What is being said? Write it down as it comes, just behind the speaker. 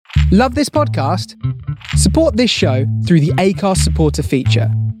Love this podcast? Support this show through the Acast supporter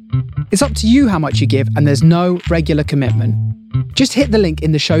feature. It's up to you how much you give, and there's no regular commitment. Just hit the link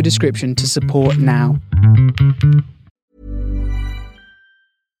in the show description to support now.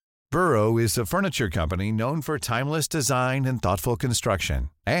 Burrow is a furniture company known for timeless design and thoughtful construction,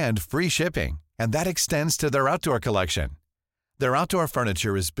 and free shipping, and that extends to their outdoor collection. Their outdoor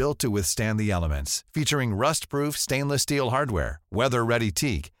furniture is built to withstand the elements, featuring rust-proof stainless steel hardware, weather-ready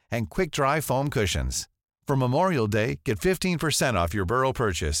teak, and quick-dry foam cushions. For Memorial Day, get 15% off your Burrow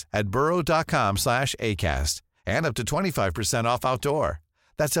purchase at burrow.com/ACAST and up to 25% off outdoor.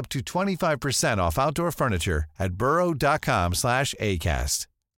 That's up to 25% off outdoor furniture at burrow.com/ACAST.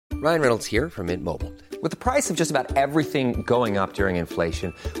 Ryan Reynolds here from Mint Mobile. With the price of just about everything going up during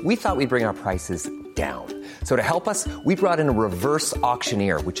inflation, we thought we'd bring our prices down. So to help us, we brought in a reverse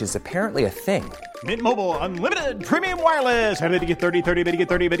auctioneer, which is apparently a thing. Mint Mobile Unlimited Premium Wireless. How to get 30, 30, bit to get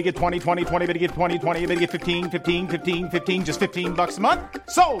 30, bit to get 20, 20, 20, bit to get 20, 20, bit to get 15, 15, 15, 15, just $15 a month?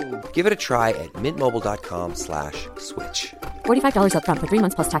 Sold! Give it a try at mintmobile.com/switch. $45 up front for 3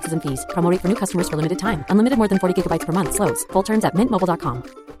 months plus taxes and fees. Promo rate for new customers for limited time. Unlimited more than 40 gigabytes per month. Slows full terms at mintmobile.com.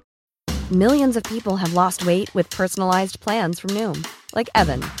 Millions of people have lost weight with personalized plans from Noom. Like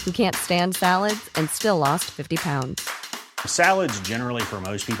Evan, who can't stand salads and still lost 50 pounds. Salads generally for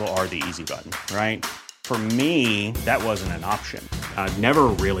most people are the easy button, right? For me, that wasn't an option. I never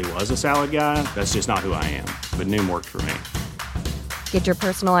really was a salad guy. That's just not who I am. But Noom worked for me. Get your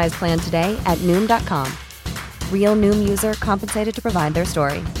personalized plan today at Noom.com. Real Noom user compensated to provide their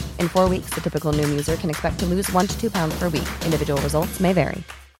story. In 4 weeks, the typical Noom user can expect to lose 1 to 2 pounds per week. Individual results may vary.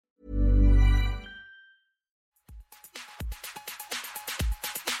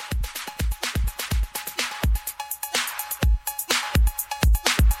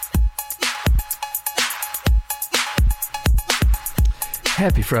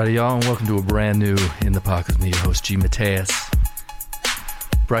 Happy Friday, y'all, and welcome to a brand new In the Pocket with me, your host, G. Mateus.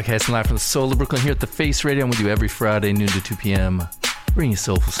 Broadcasting live from the soul of Brooklyn here at The Face Radio. I'm with you every Friday, noon to 2 p.m., bringing you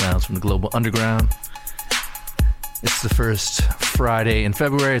soulful sounds from the global underground. It's the first Friday in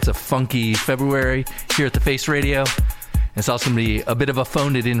February. It's a funky February here at The Face Radio. And it's also going to be a bit of a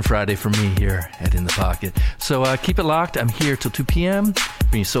phoned-in Friday for me here at In the Pocket. So keep it locked. I'm here till 2 p.m.,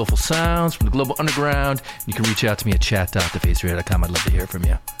 bringing you soulful sounds from the global underground. You can reach out to me at chat.thefaceradio.com. I'd love to hear from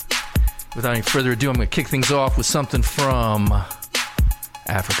you. Without any further ado, I'm going to kick things off with something from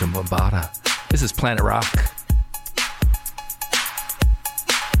Africa Bambaataa. This is Planet Rock.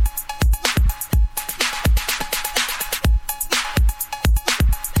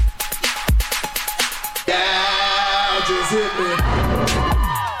 Just hit me.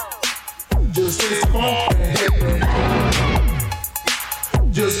 Just hit me. Hit me.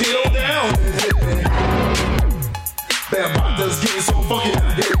 Just get on down and hit me. Bambaataa's getting so funky.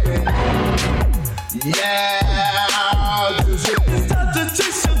 Hit me. Yeah. Just hit me. Time to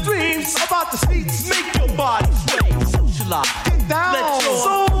chase your dreams about the streets. Make your body sway. Socialize. Get down. Let your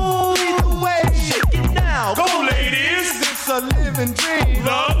soul lead the way. Shake it now. Go, ladies. It's a living dream.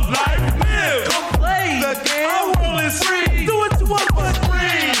 Love, life, live. Come play the game. Our world is free. Do it to one but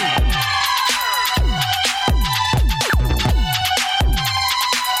free.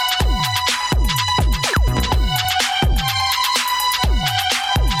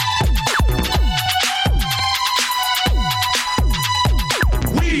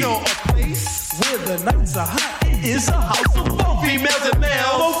 We know a place where the nights are hot. It is a house of fun. Females and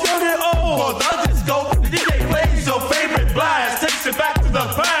males. Both young and old. For the disco, the DJ plays your favorite blast. Takes it back to the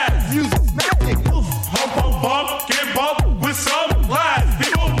past. Music's magic. Hump, hump, bump, get bumped with some blast.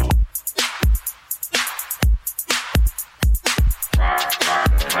 People.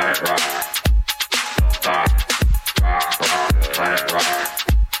 Planet rock. Planet rock.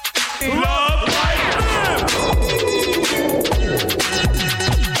 Love, life, live.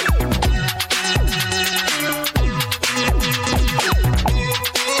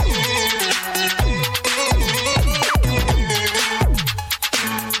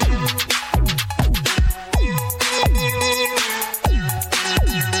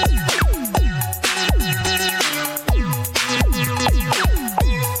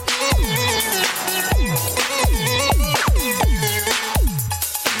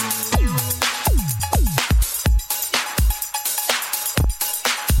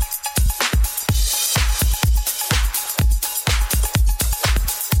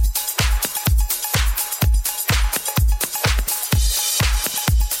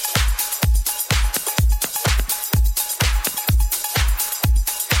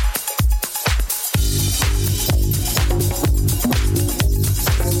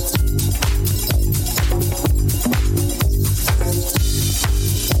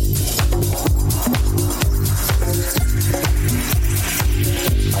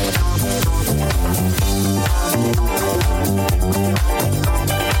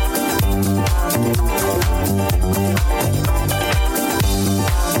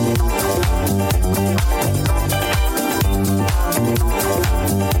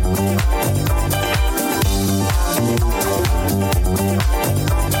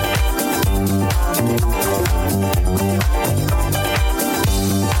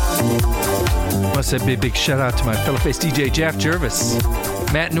 want to say a big shout out to my fellow face DJ Jeff Jervis,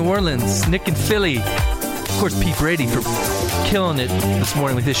 Matt New Orleans, Nick in Philly, of course Pete Brady for killing it this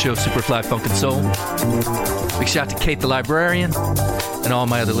morning with his show Superfly Funk and Soul. Big shout out to Kate the Librarian and all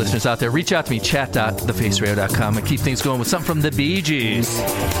my other listeners out there. Reach out to me, chat.thefaceradio.com, and keep things going with something from the Bee Gees.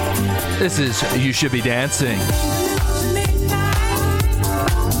 This is You Should Be Dancing.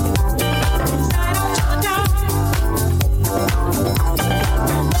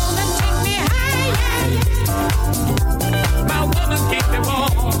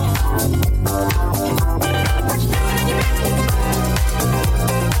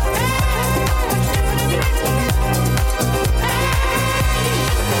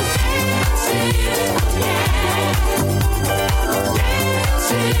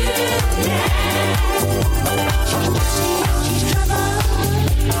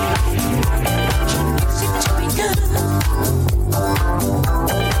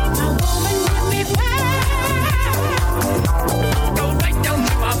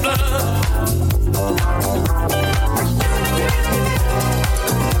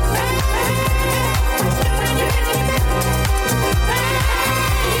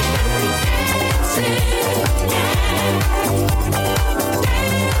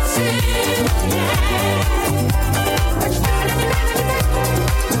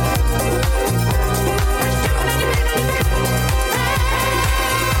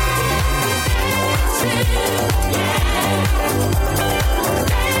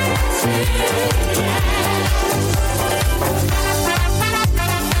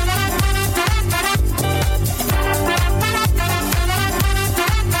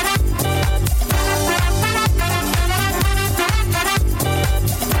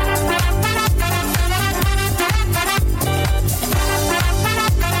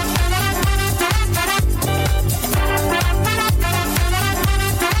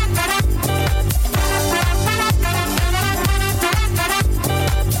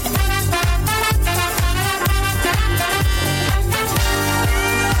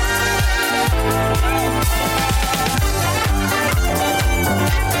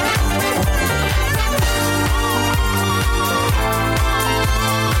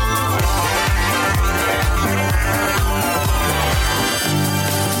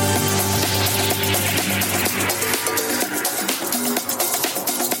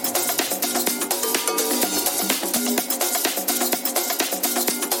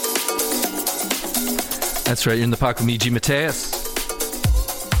 That's right, you're in the pocket with me, G. Mateus.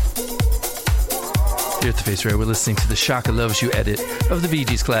 Here at the Face Radio, we're listening to the Shaka Loves You edit of the Bee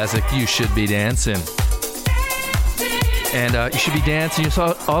Gees classic, You Should Be Dancing. And you should be dancing. You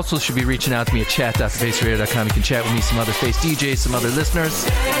also should be reaching out to me at chat.thefaceradio.com. You can chat with me, some other Face DJs, some other listeners.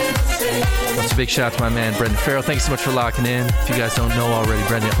 Also, a big shout out to my man, Brendan Farrell. Thanks so much for locking in. If you guys don't know already,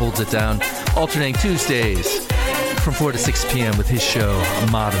 Brendan holds it down. Alternating Tuesdays from 4 to 6 p.m. with his show,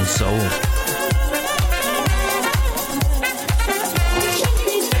 Modern Soul.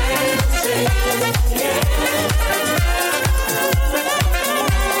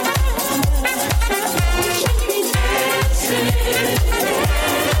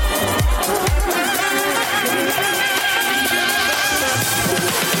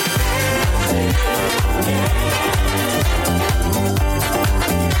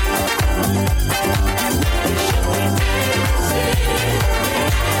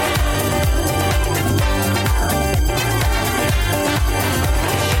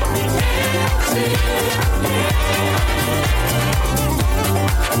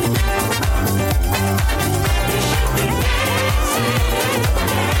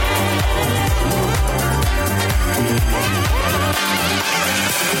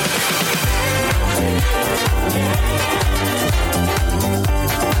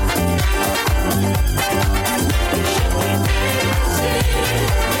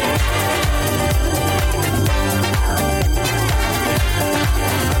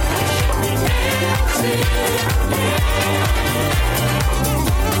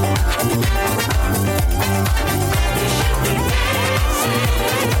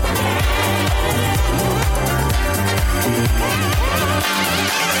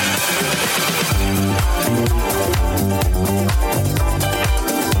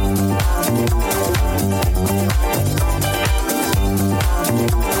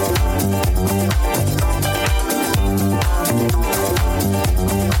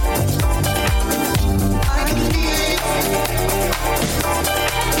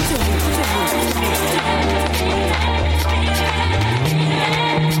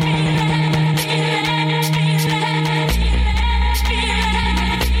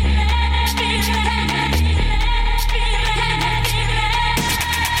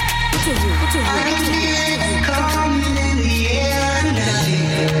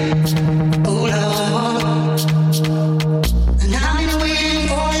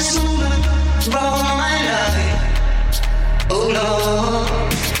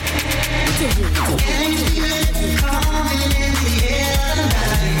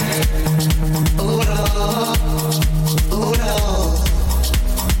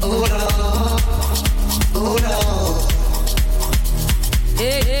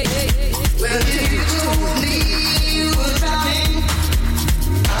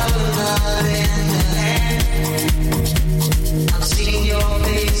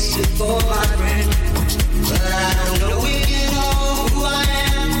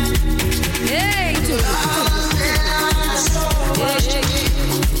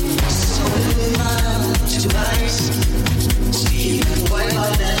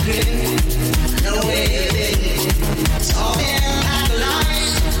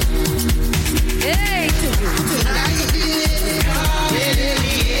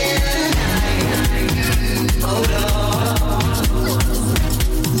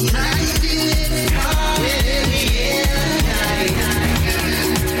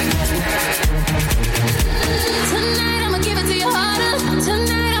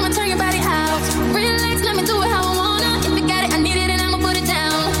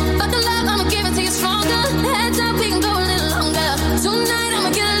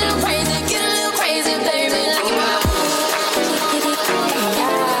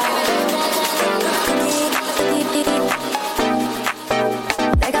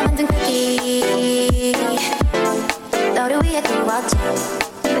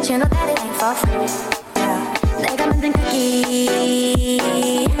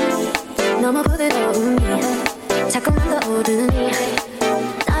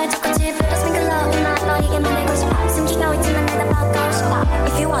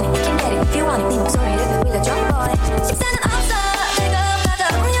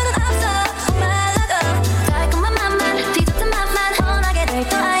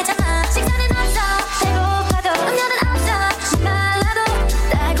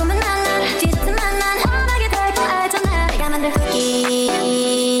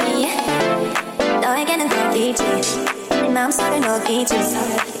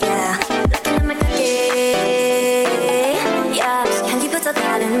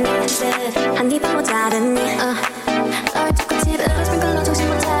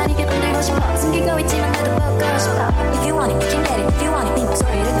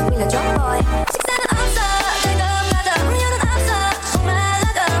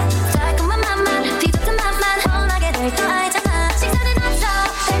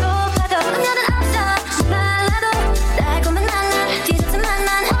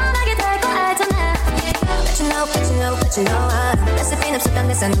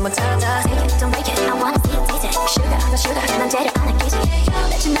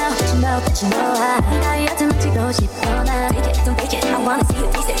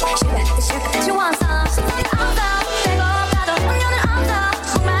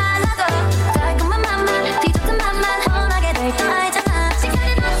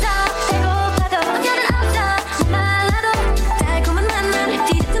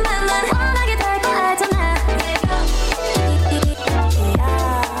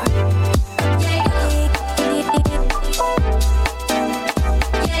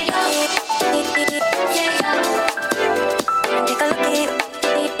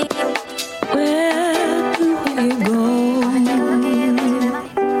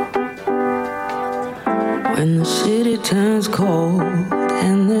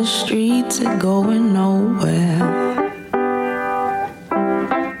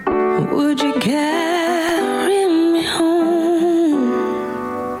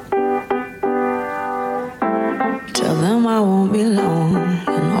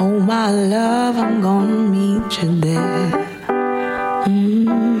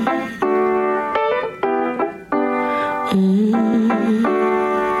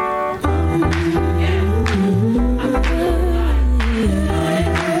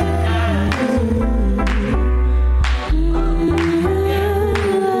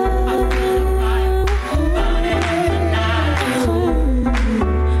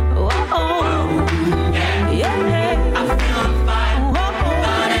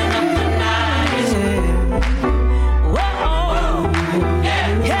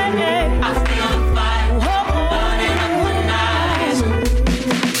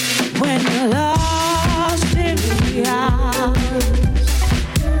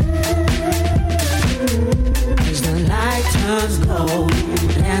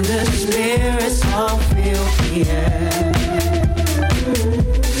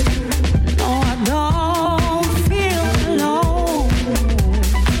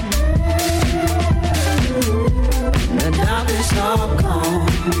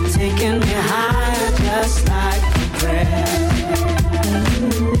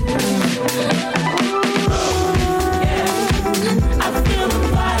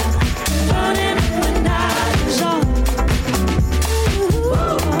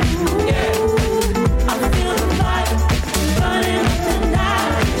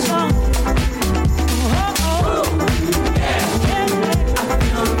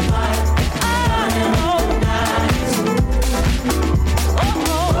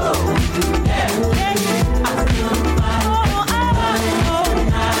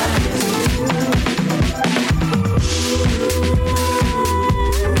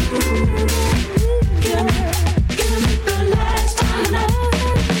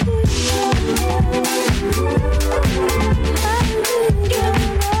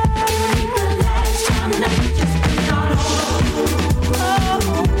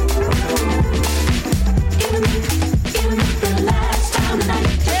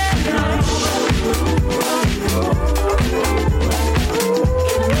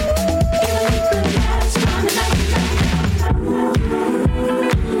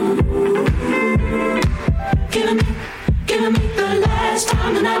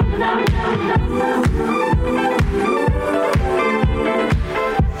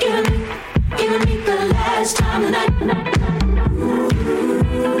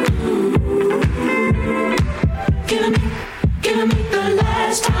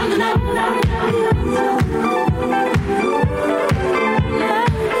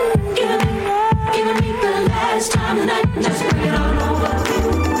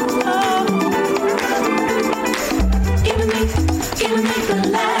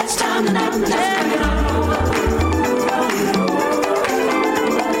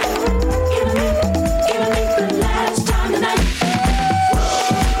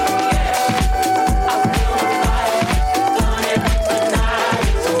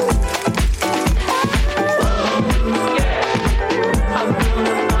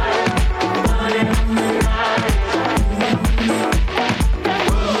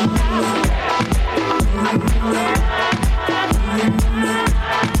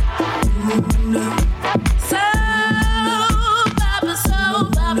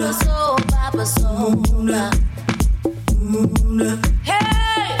 my soul. Hey,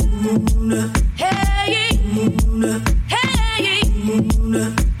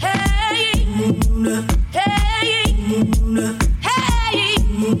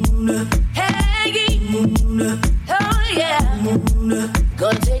 oh yeah.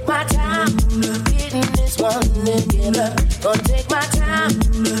 Gonna take my time getting this one together. Gonna take my time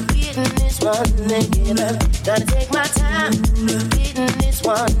getting this one together. Gonna take my time getting this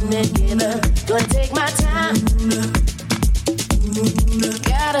one together. Gonna take my time.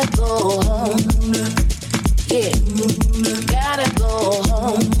 Gotta go home. Yeah. Gotta go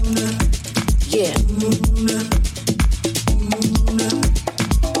home. Yeah.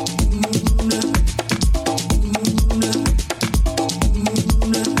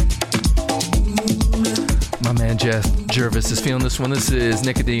 My man Jeff Jervis is feeling this one. This is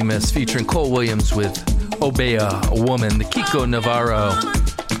Nicodemus featuring Cole Williams with Obey a Woman, the Kiko Navarro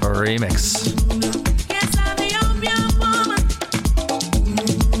remix.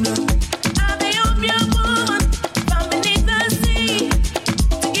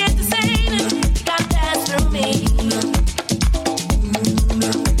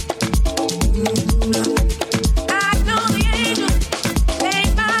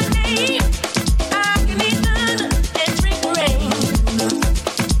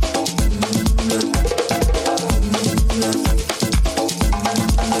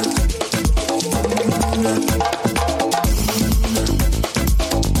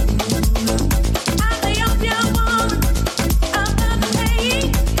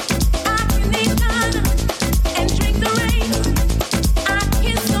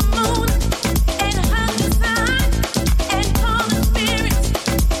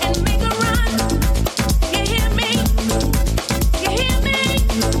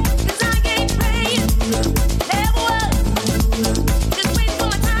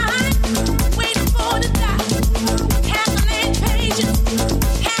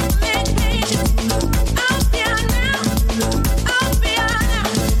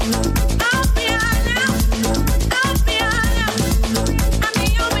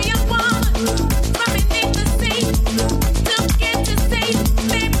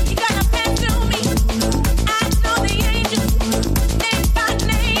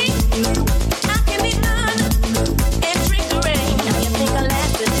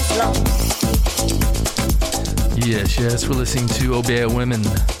 Yes, we're listening to Obey a Woman.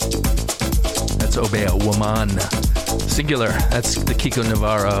 That's Obey a Woman. Singular. That's the Kiko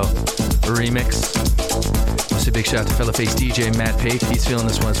Navarro remix. Also a big shout out to fellow face DJ Matt Pape. He's feeling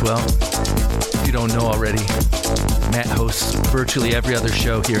this one as well. If you don't know already, Matt hosts virtually every other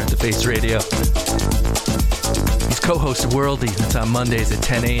show here at The Face Radio. He's co-host of Worldy. That's on Mondays at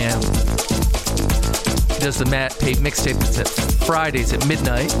 10 a.m. He does the Matt Pape mixtape. It's at Fridays at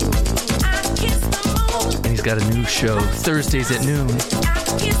midnight. And he's got a new show Thursdays at noon.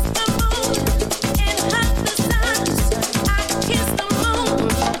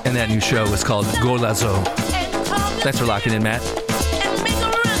 And that new show is called Golazo. Thanks for locking in, Matt.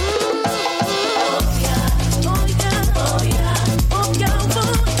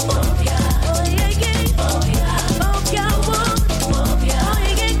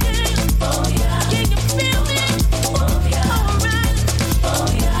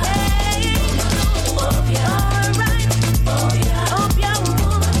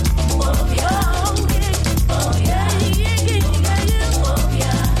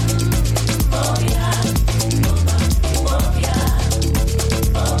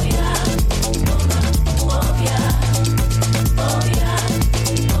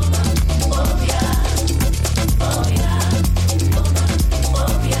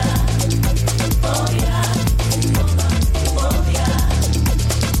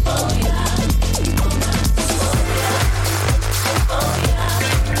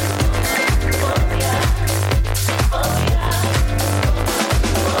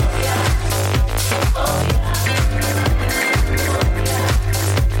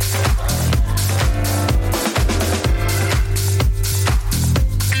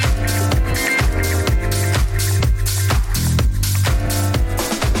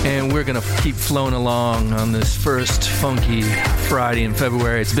 Keep flowing along on this first funky Friday in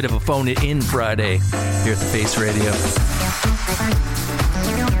February. It's a bit of a phone-it-in Friday here at The Face Radio.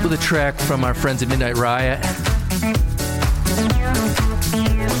 With a track from our friends at Midnight Riot.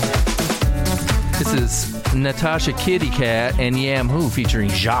 This is Natasha Kitty Cat and Yam Who featuring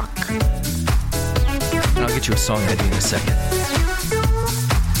Jacques. And I'll get you a song ready in a second.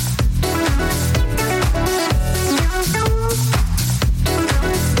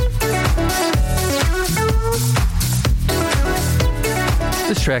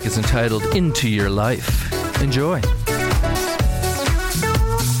 This track is entitled Into Your Life. Enjoy.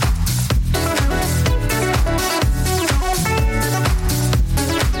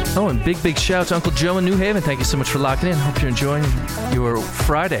 Oh, and big shout to Uncle Joe in New Haven. Thank you so much for locking in. Hope you're enjoying your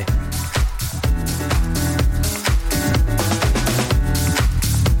Friday.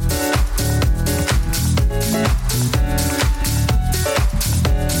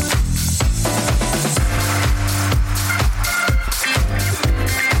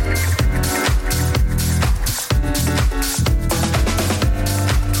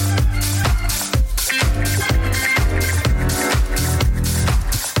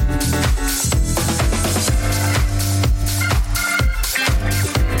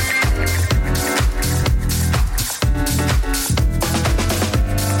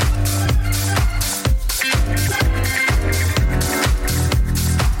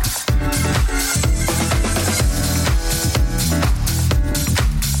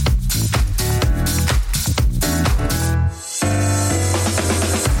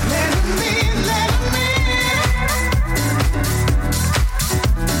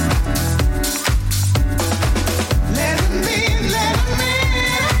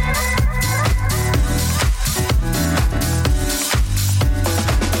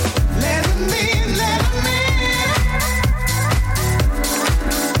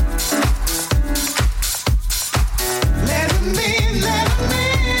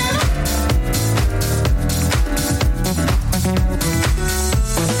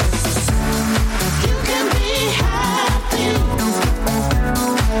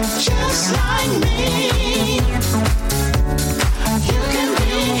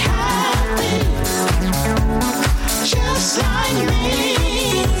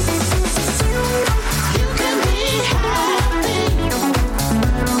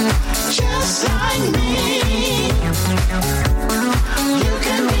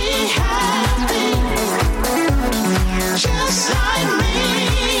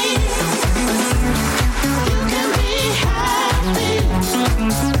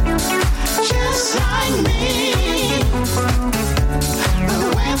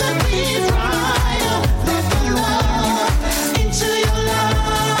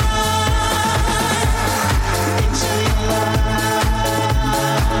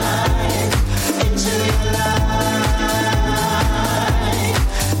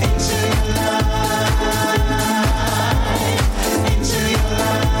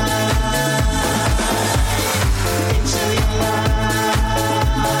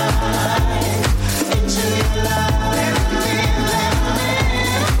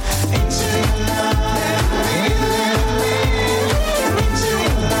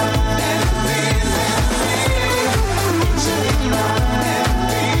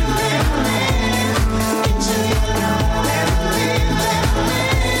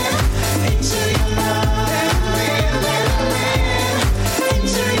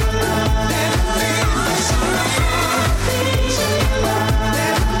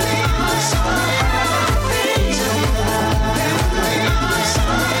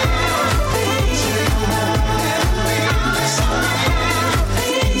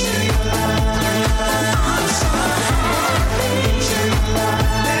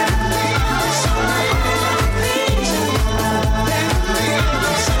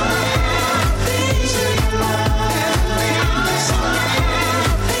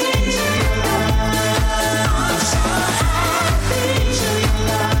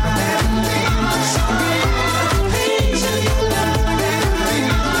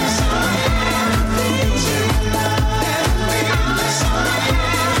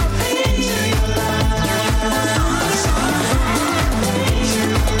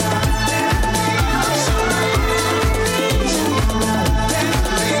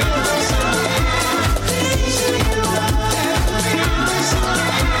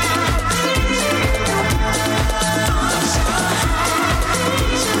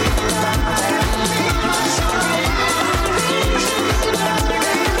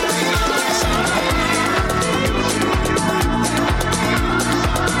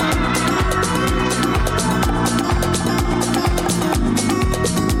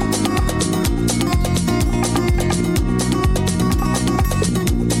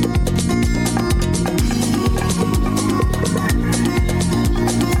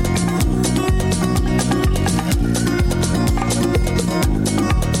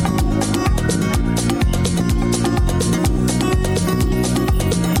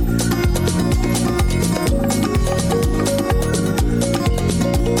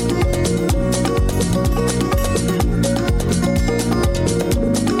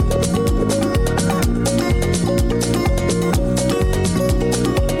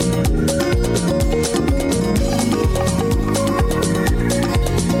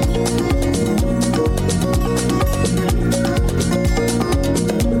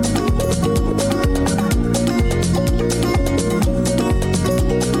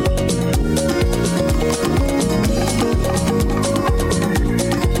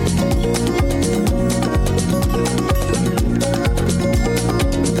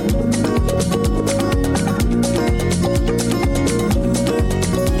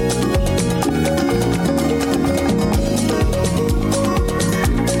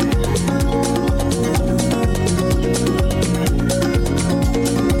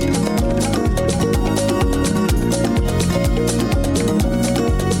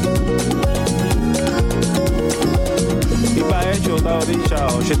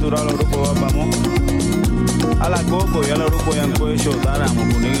 bara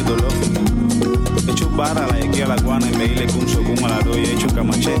mukunito lofi. Echu bara la ekia la guana y meile kunso kuma la doy echu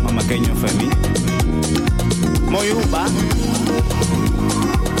kamache mamaqueño femi. Moyuba.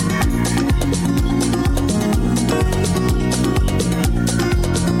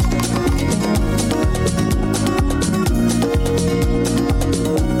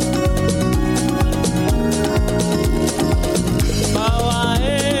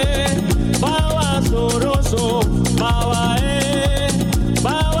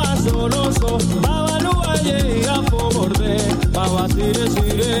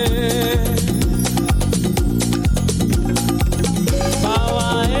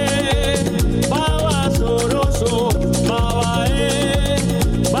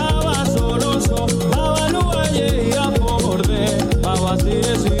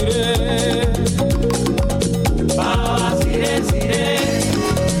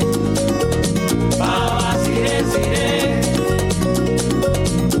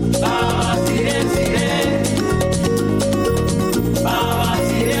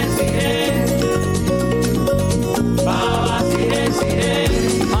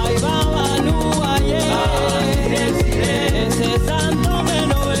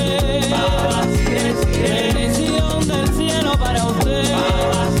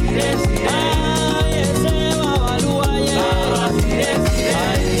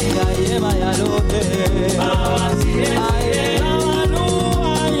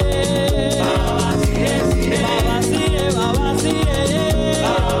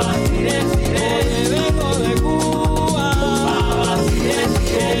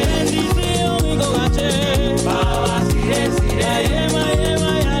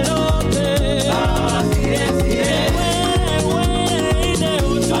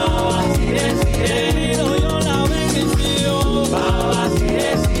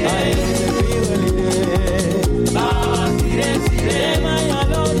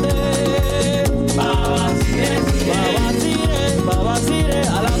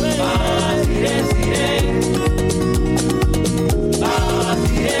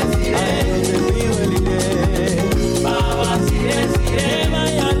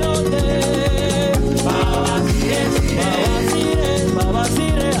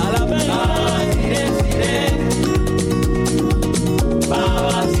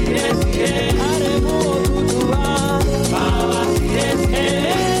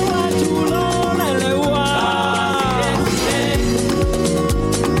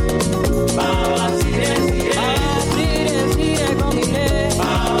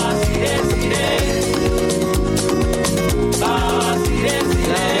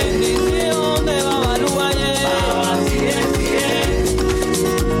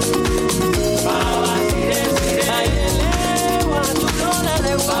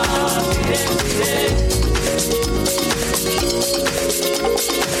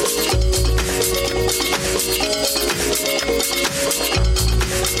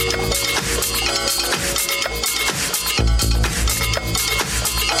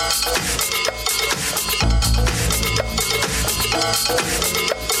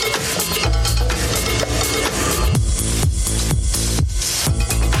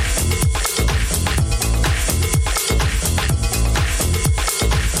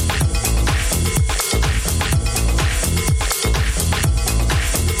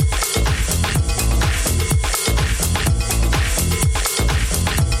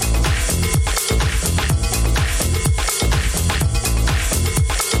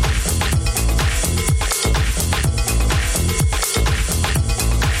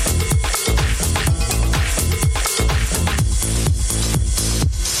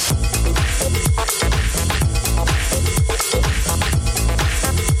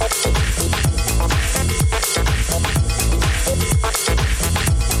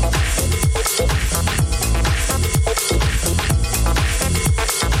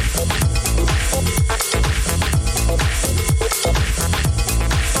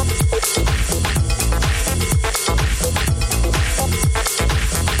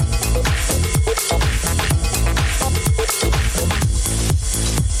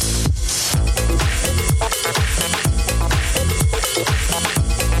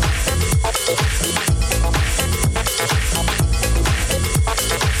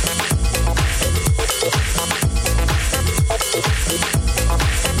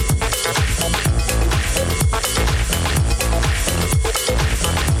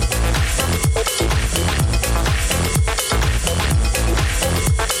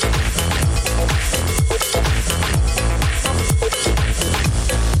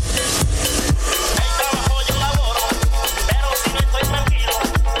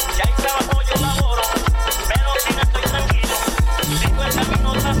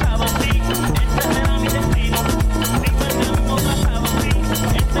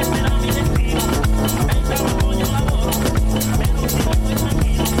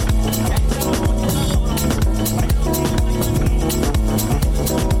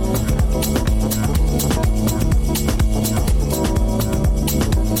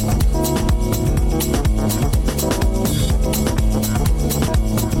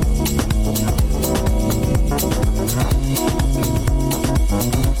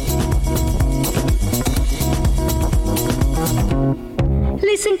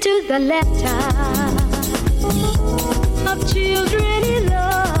 Listen to the laughter of children in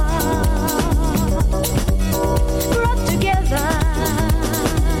love, brought together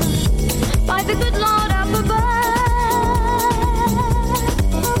by the good Lord up above.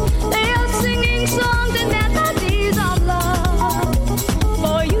 They are singing songs and melodies of love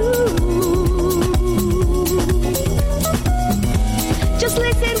for you. Just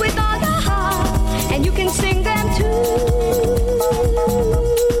listen with all your heart, and you can sing them too.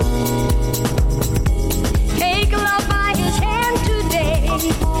 Take love by his hand today,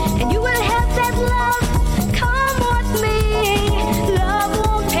 and you will have that love. Come with me, love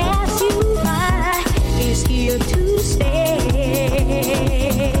won't pass you by. It's here to stay.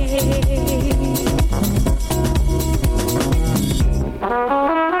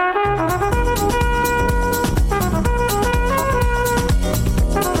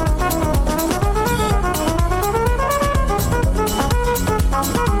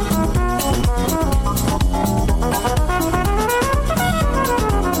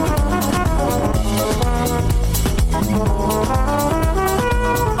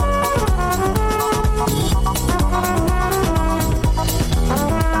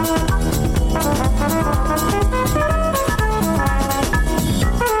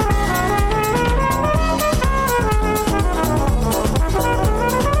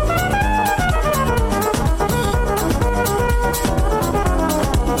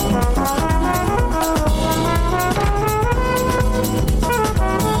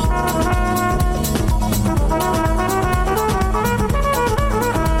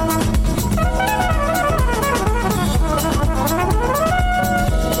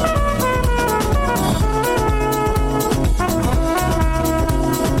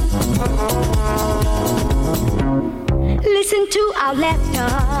 Listen to our laughter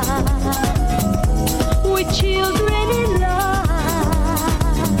with children in love.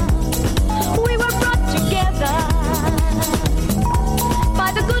 We were brought together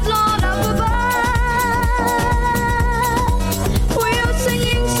by the good Lord up above. We are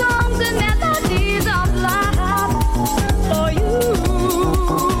singing songs and melodies of love for you.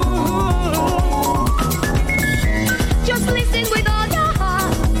 Just listen with all your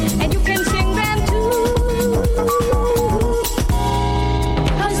heart, and you can sing them too.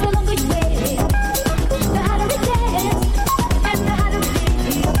 Cause the longer you wait, the harder it gets, and the harder it is.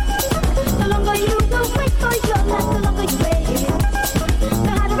 The longer you will wait for your life, the longer you wait,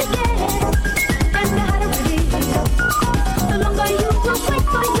 the harder it gets, and the harder it is. The longer you will wait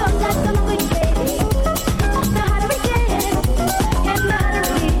for your life, the longer you wait, the harder it gets, and the harder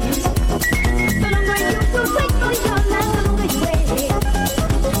it is. The longer you will wait for your life, the longer you wait,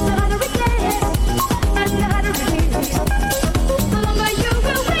 the harder it gets, and the harder it is. The longer you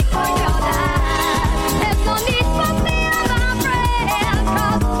will wait for your life, there's no need for fear, my friend,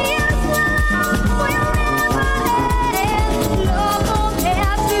 'cause His love will never end. Love won't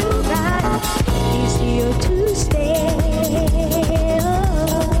pass you by. He's here to stay.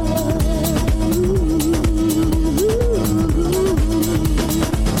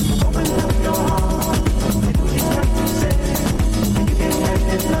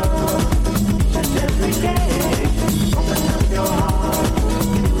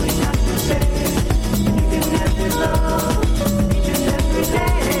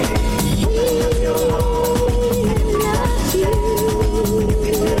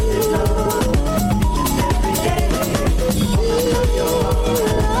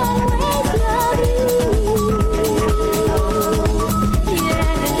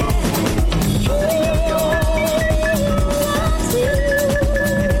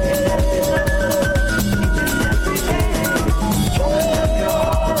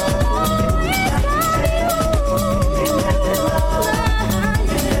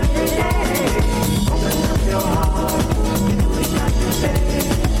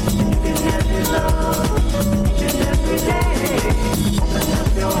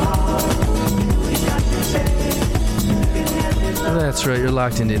 That's right, you're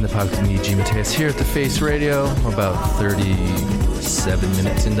locked into In the Pocket with me, G. Mateus, here at the Face Radio, about 37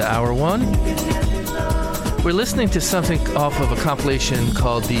 minutes into hour one. We're listening to something off of a compilation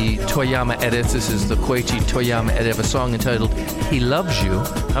called the Toyama Edits. This is the Koichi Toyama edit of a song entitled He Loves You.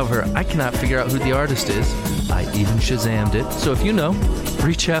 However, I cannot figure out who the artist is. I even Shazammed it. So if you know,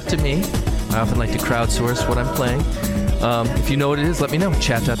 reach out to me. I often like to crowdsource what I'm playing. If you know what it is, let me know.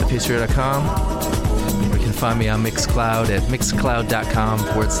 Chat.thefaceradio.com. Or you can find me on Mixcloud at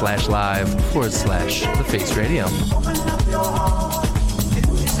mixcloud.com/live/The Face Radio.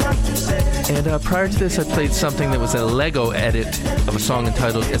 And prior to this, I played something that was a Lego edit of a song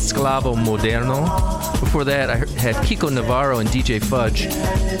entitled Esclavo Moderno. Before that, I had Kiko Navarro and DJ Fudge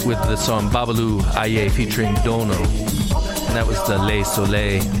with the song Babalu Aye featuring Dono. And that was the Le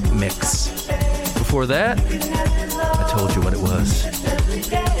Soleil mix. Before that, I told you what it was.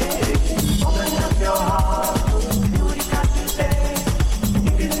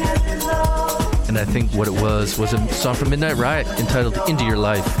 And I think what it was a song from Midnight Riot entitled Into Your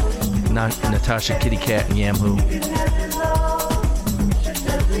Life. Natasha, Kitty Cat, and Yamhoo.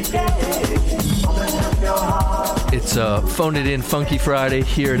 It's Phone It In Funky Friday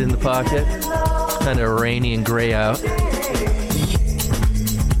here at In the Pocket. It's kind of rainy and gray out. So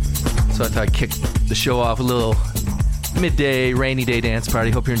I thought I'd kick the show off a little midday, rainy day dance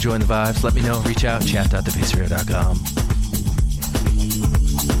party. Hope you're enjoying the vibes. Let me know. Reach out, chat.thefaceradio.com.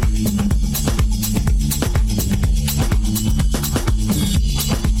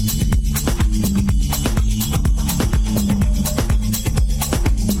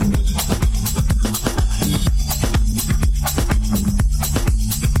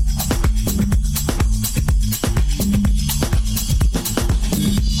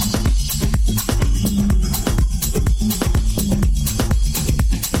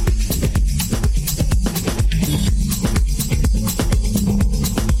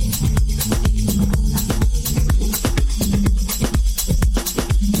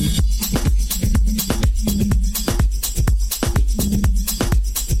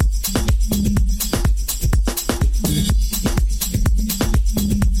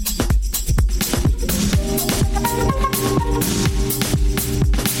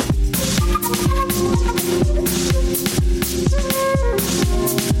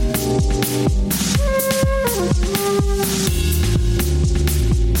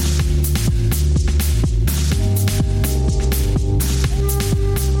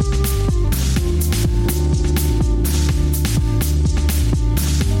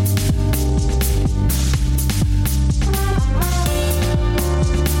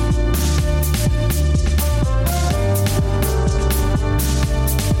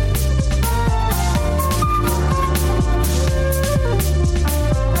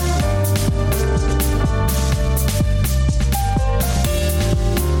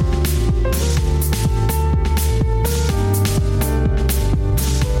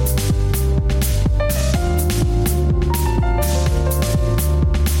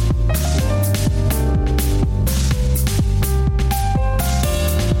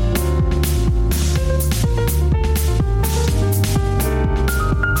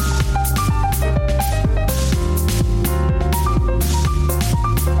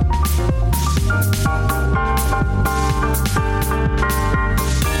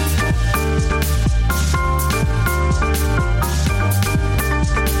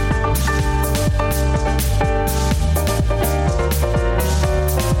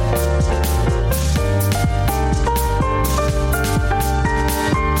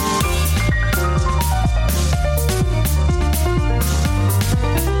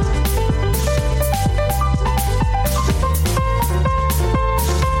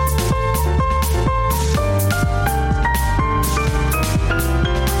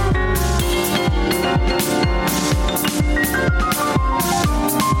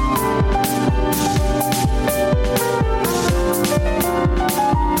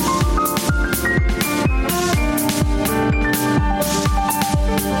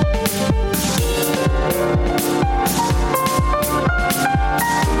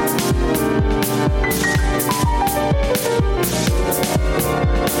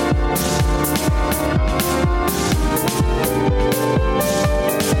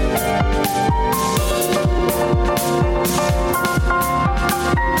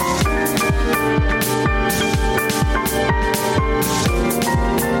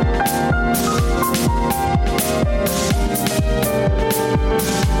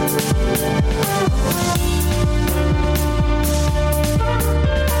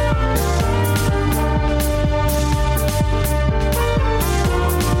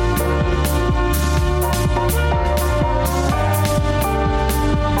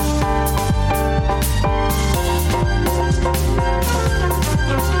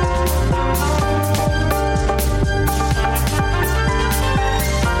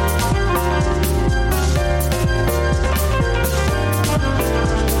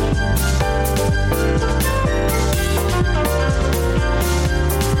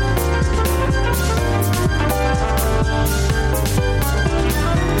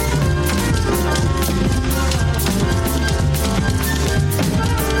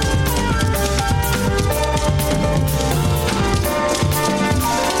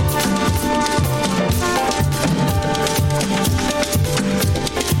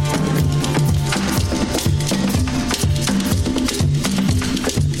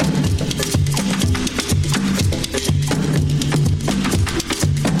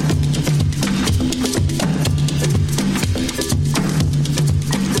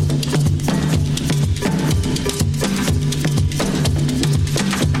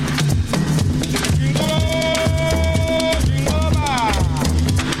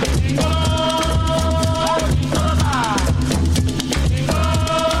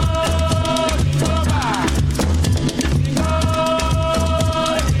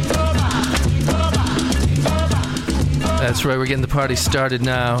 That's right, we're getting the party started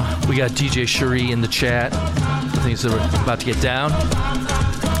now. We got DJ Cherie in the chat. Things are about to get down.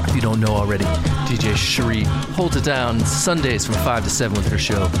 If you don't know already, DJ Cherie holds it down Sundays from 5 to 7 with her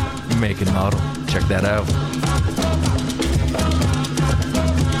show, Make and Model. Check that out.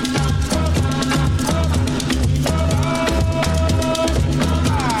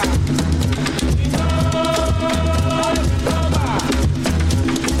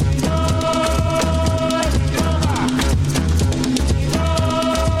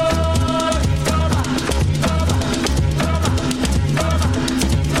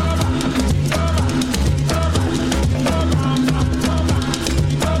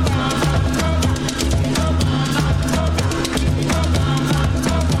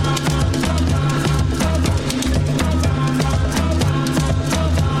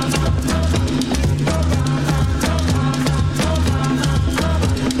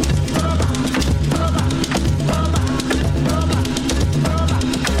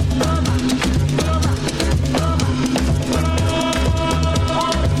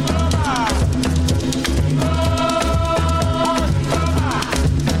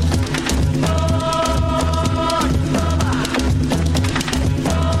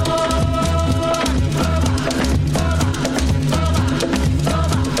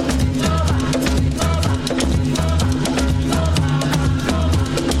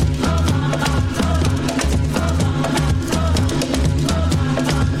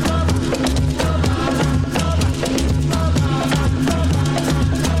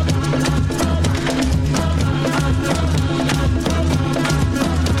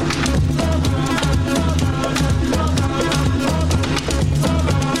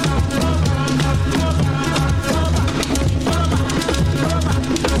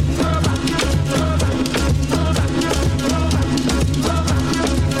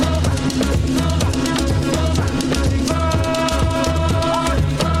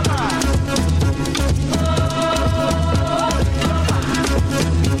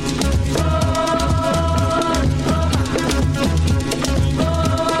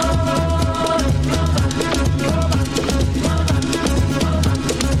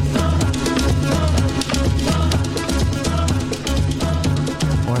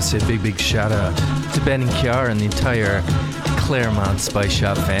 Big shout out to Ben and Kiara and the entire Claremont Spice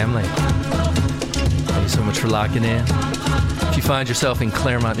Shop family. Thank you so much for locking in. If you find yourself in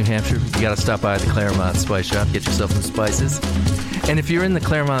Claremont, New Hampshire, you gotta stop by the Claremont Spice Shop, get yourself some spices. And if you're in the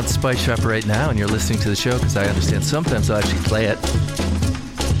Claremont Spice Shop right now and you're listening to the show, because I understand sometimes I'll actually play it,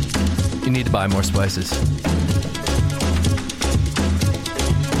 you need to buy more spices.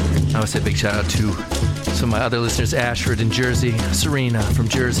 I would say big shout out to some of my other listeners, Ashford in Jersey, Serena from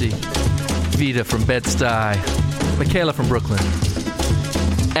Jersey, Vita from Bed-Stuy, Michaela from Brooklyn,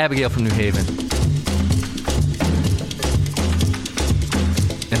 Abigail from New Haven,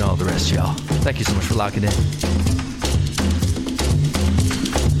 and all the rest, y'all. Thank you so much for locking in.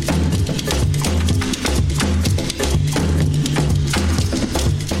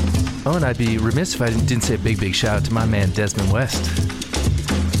 Oh, and I'd be remiss if I didn't say a big shout out to my man Desmond West.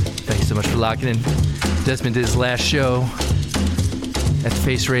 Thank you so much for locking in. Desmond did his last show at the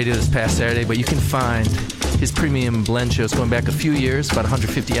Face Radio this past Saturday, but you can find his Premium Blend shows going back a few years, about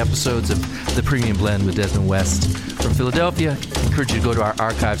 150 episodes of the Premium Blend with Desmond West from Philadelphia. I encourage you to go to our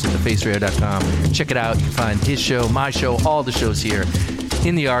archives at thefaceradio.com. Check it out. You can find his show, my show, all the shows here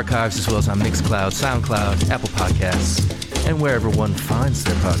in the archives, as well as on Mixcloud, SoundCloud, Apple Podcasts, and wherever one finds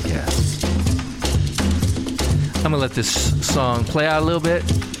their podcasts. I'm going to let this song play out a little bit.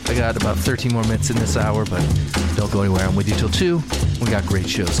 I got about 13 more minutes in this hour, but don't go anywhere. I'm with you till 2. We got great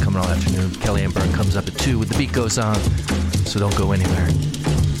shows coming all afternoon. Kellyanne Byrne comes up at 2 with The Beat Goes On, so don't go anywhere.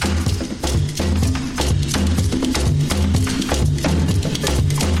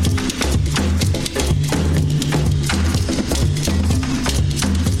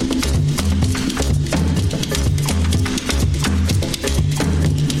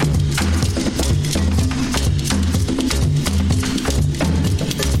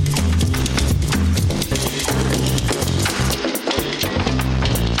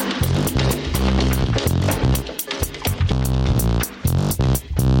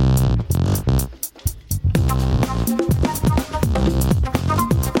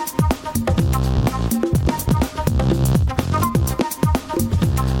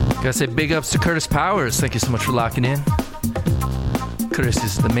 Gotta say big ups to Curtis Powers. Thank you so much for locking in. Curtis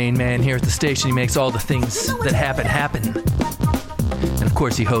is the main man here at the station. He makes all the things that happen. And of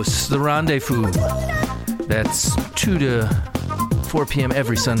course he hosts The Rendezvous. That's 2 to 4 p.m.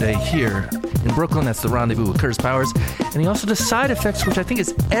 every Sunday here in Brooklyn. That's The Rendezvous with Curtis Powers. And he also does Side Effects, which I think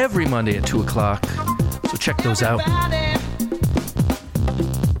is every Monday at 2 o'clock So check those out.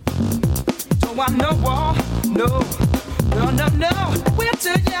 Don't want no war, no. We're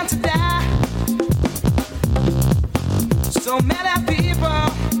too young to die. So many people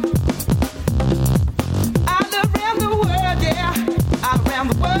all around the world, yeah, all around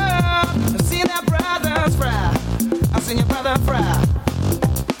the world. I've seen our brothers fry. I've seen your brother fry.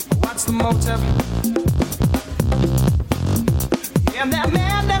 What's the motive? Yeah, that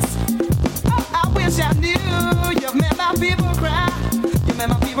madness. Oh, I wish I knew. You made my people cry. You made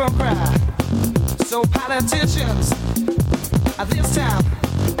my people cry. So politicians, at this time,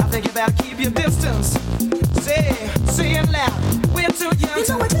 I think you better keep your distance. Say it loud. We're too young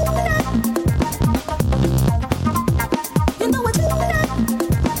to. You know what you do. You know what you do.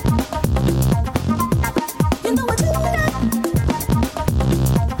 You know what you do.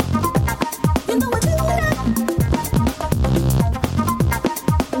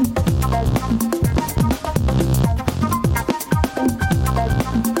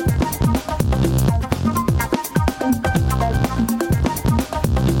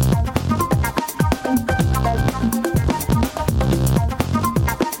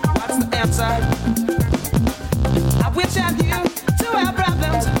 I wish I knew to our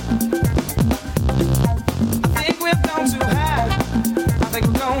problems. I think we've gone too high. I think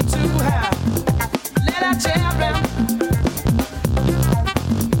we've gone too high. Let our children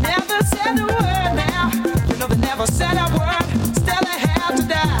never said a word now. You know they never said a word. Still they have to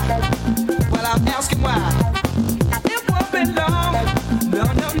die. Well, I'm asking why. It won't be long. No.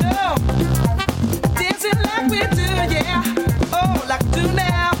 Dancing like we do, yeah. Oh, like we do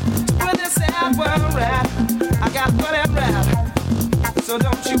now. To put this out.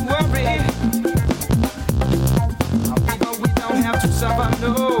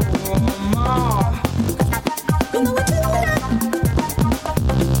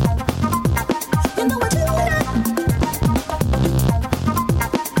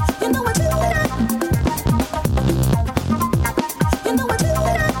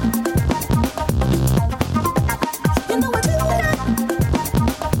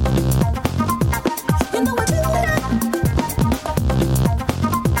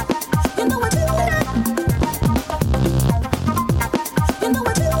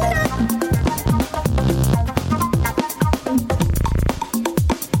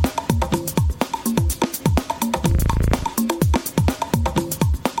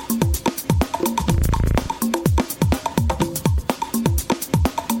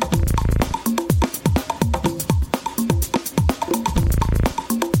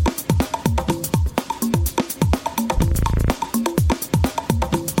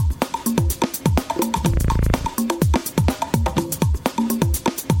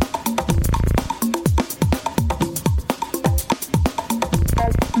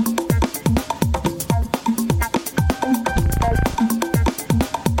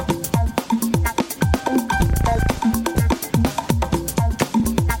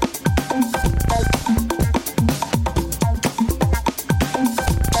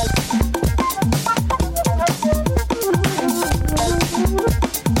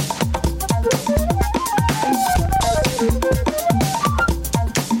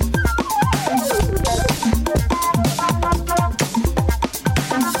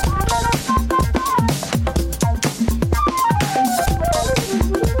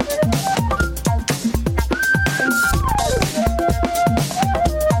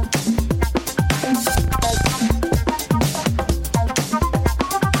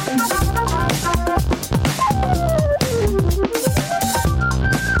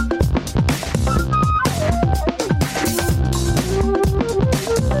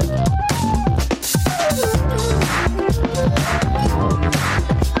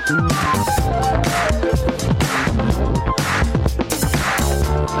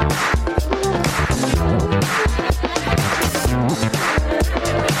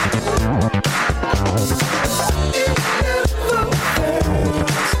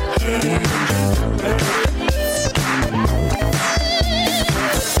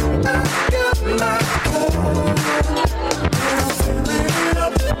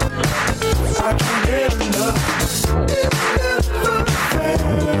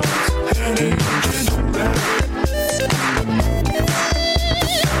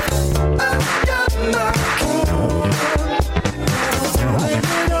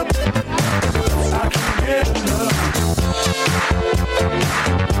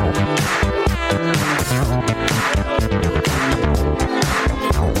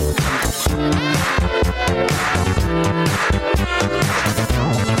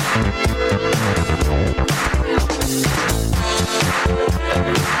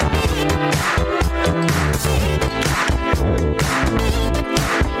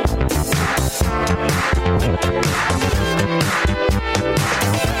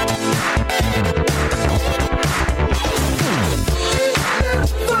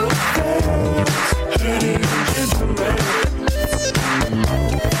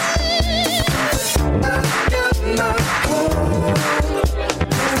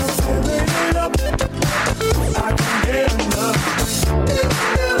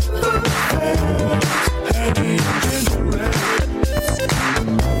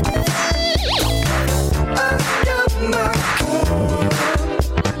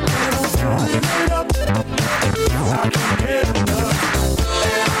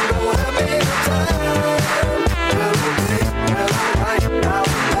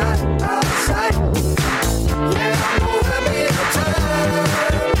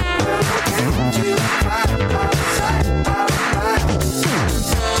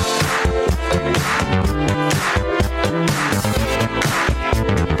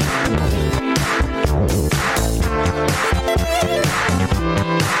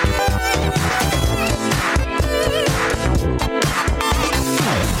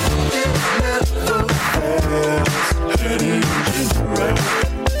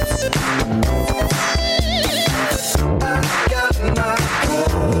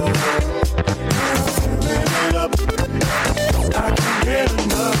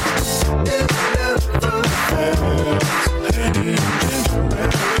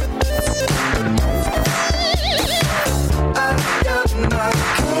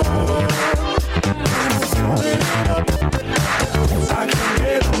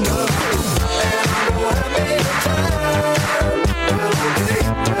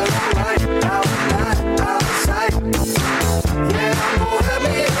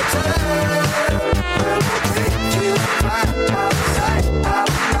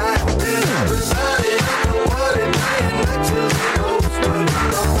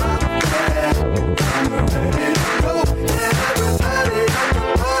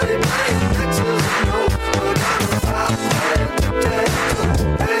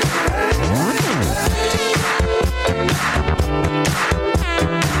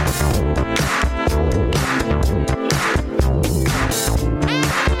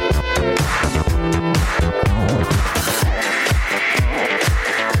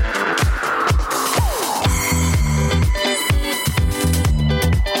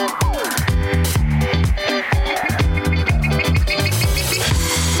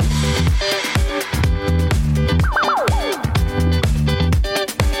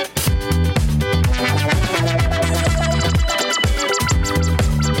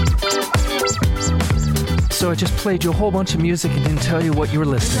 I just played you a whole bunch of music and didn't tell you what you were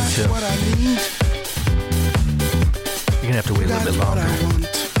listening to. What I need. You're gonna have to wait a little bit longer.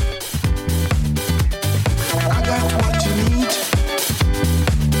 I got what you need.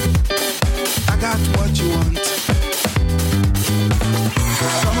 I got what you want.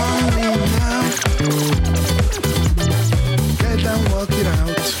 Come on in now. Get down, walk it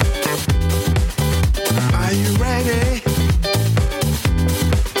out. Are you ready?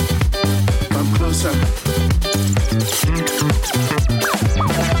 Come closer.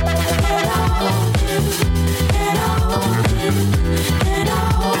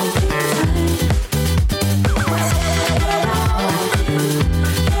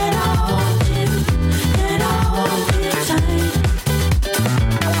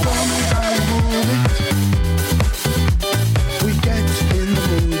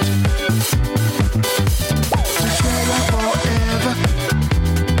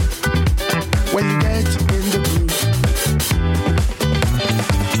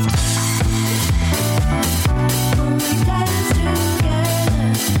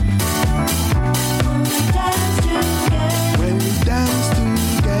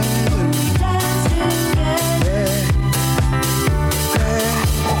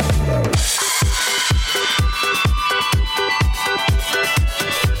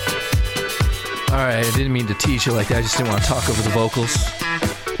 Tease you like that. I just didn't want to talk over the vocals.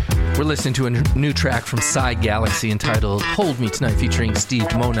 We're listening to a new track from Psy Galaxy entitled Hold Me Tonight featuring Steve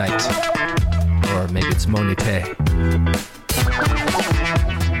Monite. Or maybe it's Monite.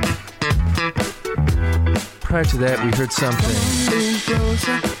 Prior to that, we heard something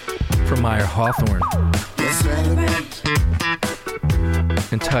from Meyer Hawthorne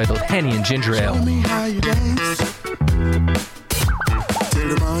entitled Henny and Ginger Ale.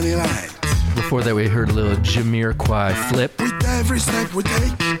 Before that, we heard a little Jamiroquai Flip. With every step we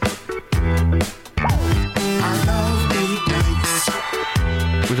take, our love ignites.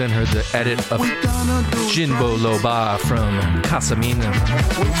 We then heard the edit of Jinbo Loba from Casamina.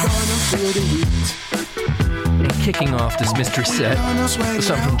 And kicking off this mystery set, a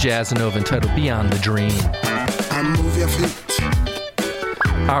song from Jazzanova entitled Beyond the Dream. And move your feet.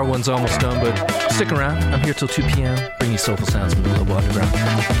 Our one's almost done, but stick around. I'm here till 2 p.m. Bring you soulful sounds from the global underground.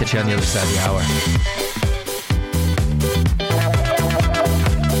 Catch you on the other side of the hour.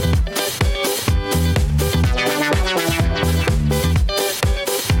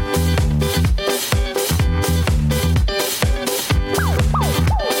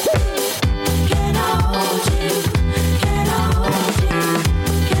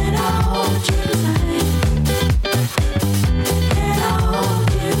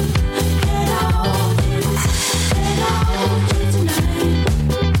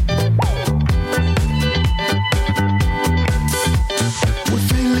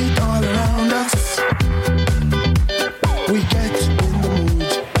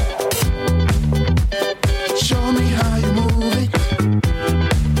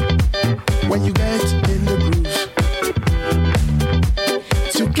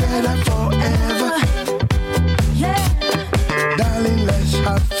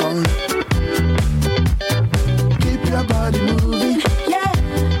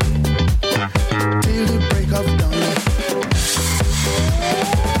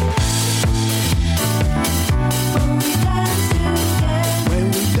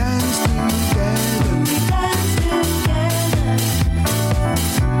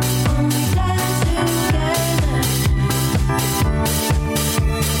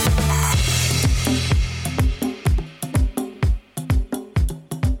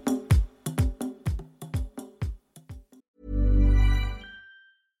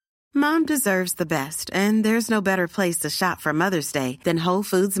 Mom deserves the best, and there's no better place to shop for Mother's Day than Whole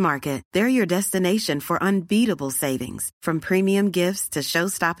Foods Market. They're your destination for unbeatable savings, from premium gifts to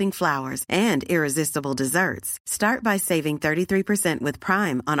show-stopping flowers and irresistible desserts. Start by saving 33% with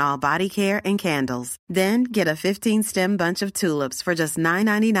Prime on all body care and candles. Then get a 15-stem bunch of tulips for just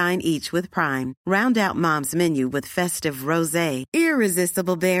 $9.99 each with Prime. Round out Mom's menu with festive rosé,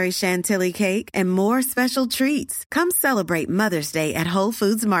 irresistible berry chantilly cake, and more special treats. Come celebrate Mother's Day at Whole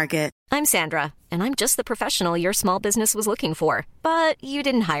Foods Market. I'm Sandra, and I'm just the professional your small business was looking for. But you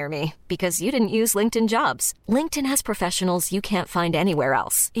didn't hire me because you didn't use LinkedIn Jobs. LinkedIn has professionals you can't find anywhere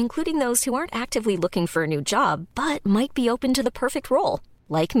else, including those who aren't actively looking for a new job, but might be open to the perfect role,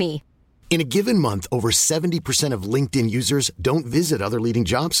 like me. In a given month, over 70% of LinkedIn users don't visit other leading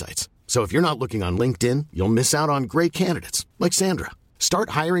job sites. So if you're not looking on LinkedIn, you'll miss out on great candidates like Sandra.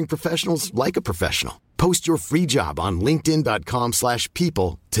 Start hiring professionals like a professional. Post your free job on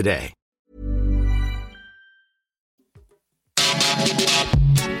linkedin.com/people today.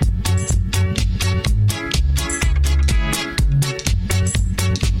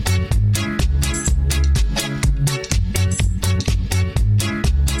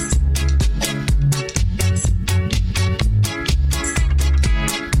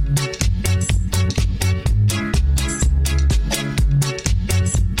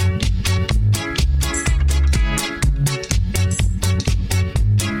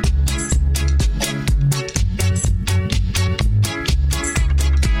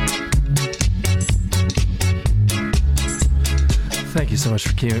 so much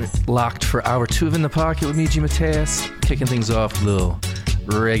for keeping locked for hour 2 of In the Pocket with me, G. Mateus. Kicking things off with a little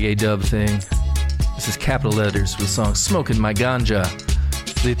reggae dub thing. This is Capital Letters with the song Smoking My Ganja,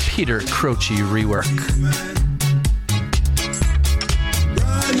 the Peter Croce rework.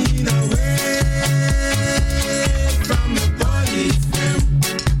 Running away from the police,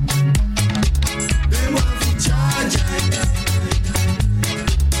 they want to charge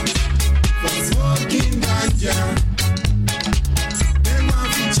for smoking ganja. They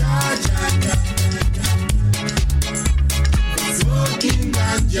want to charge for smoking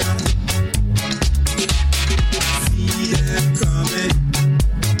ganja. See them coming.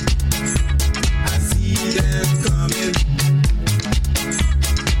 I see them coming.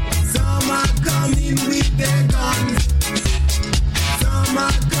 Some are coming with their guns. Some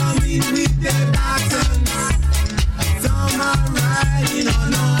are coming with their batons. Some are riding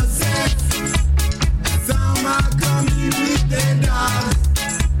on horses. Some are coming with their dogs.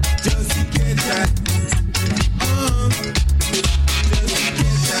 Just to get that. Just to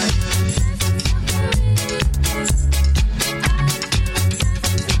get that.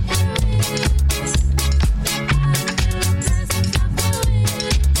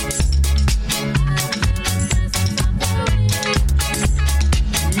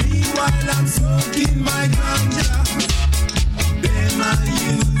 Meanwhile, I'm smoking my ganja. Them I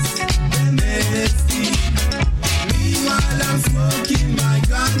use, them LSD. Meanwhile, I'm smoking my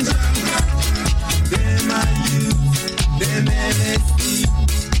ganja. Them I use, them LSD.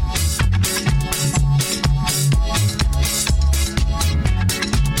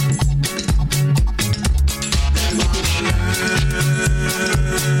 Them wanna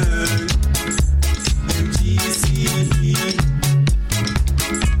learn. Them GCE.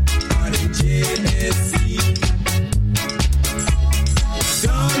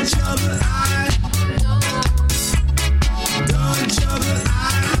 Don't trouble I just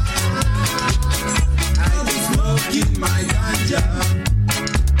smoking my ganja.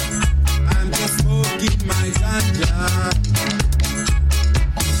 I'm just smoking my ganja.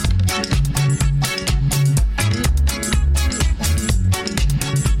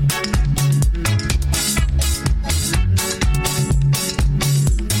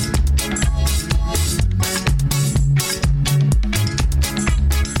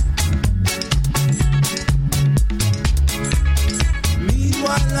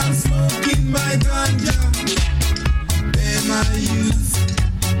 Meanwhile, I'm smoking my ganja. Them I use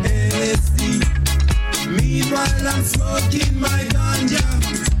LSD. Meanwhile, I'm smoking my ganja.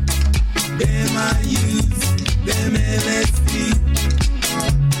 Them I use them LSD.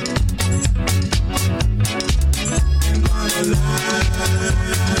 Them wanna learn.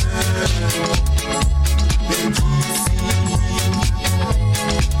 Them GCE.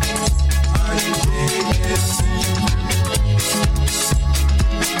 Or them JSC.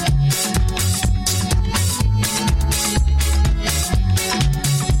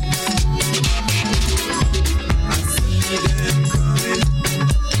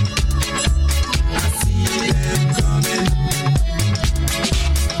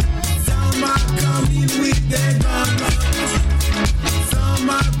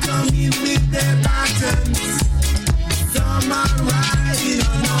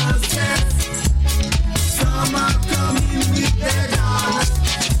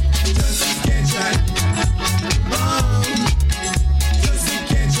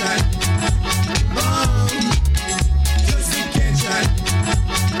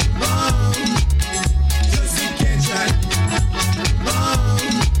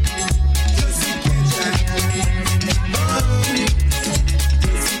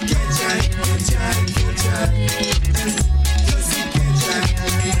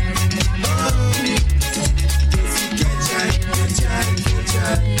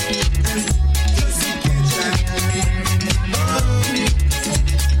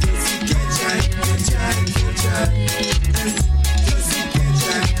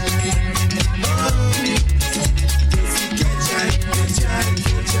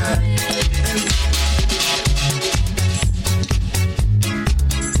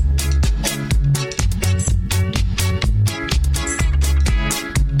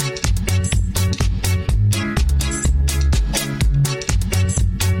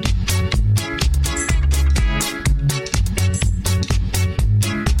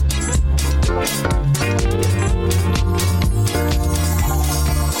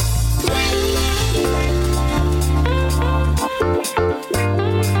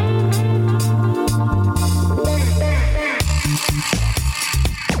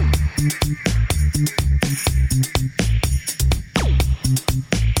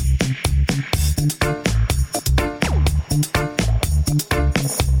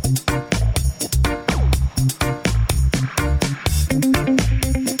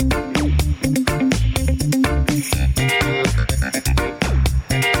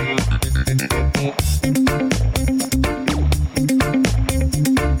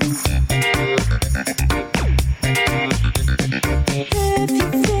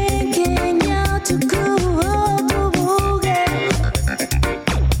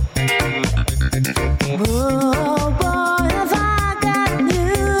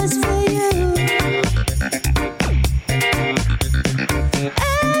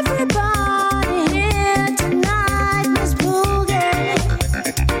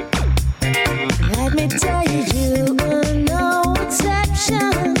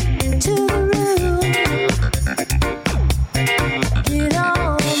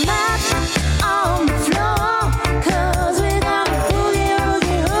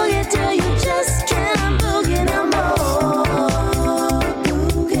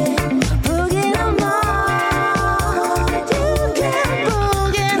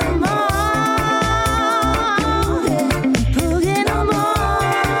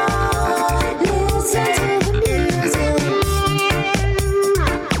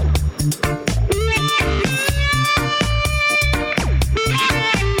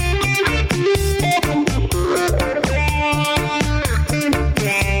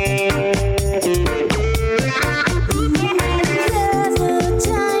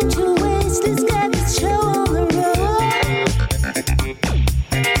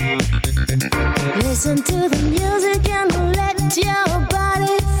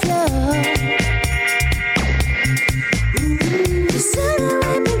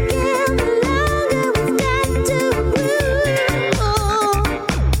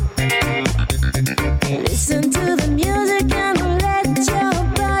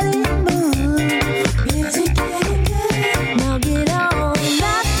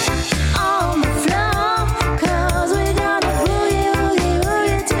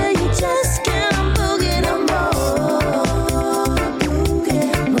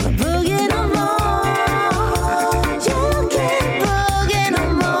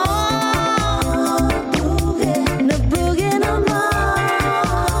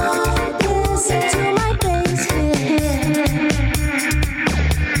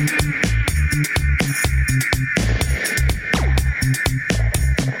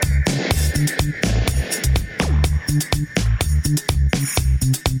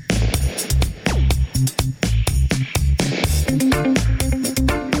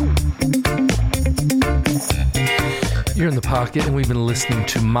 You're in the pocket, and we've been listening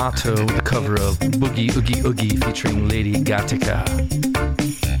to Mateus, the cover of Boogie Oogie Oogie featuring Lady Gatica.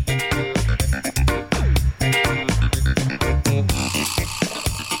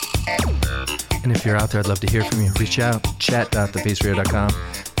 And if you're out there, I'd love to hear from you. Reach out, chat.thefaceradio.com.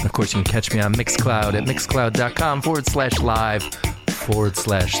 And of course, you can catch me on Mixcloud at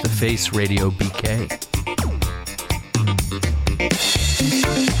mixcloud.com/live/thefaceradio.bk.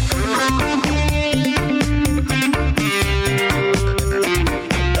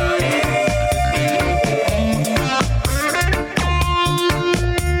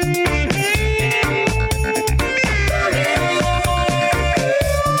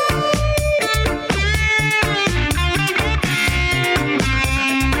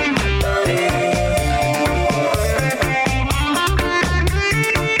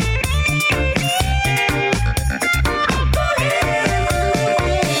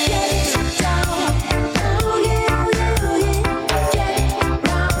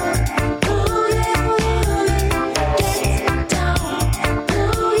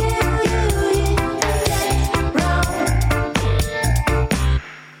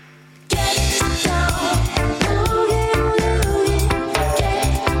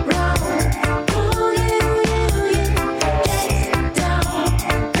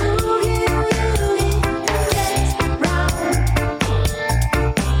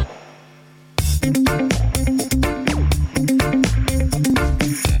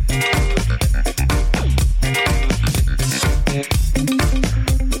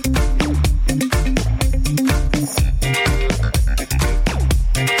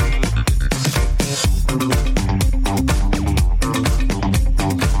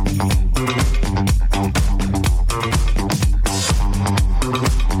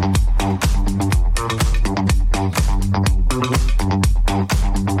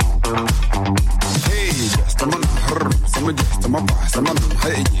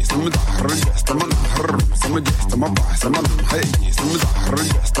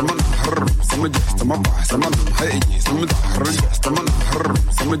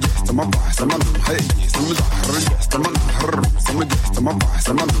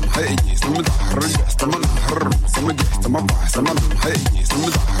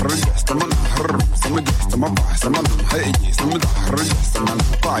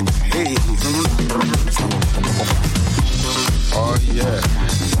 Oh yeah,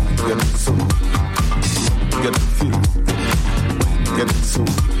 get it soon, get it feel, get it soon.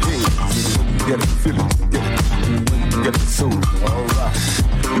 Hey. Get it, feel it, get it, get it soul. All right.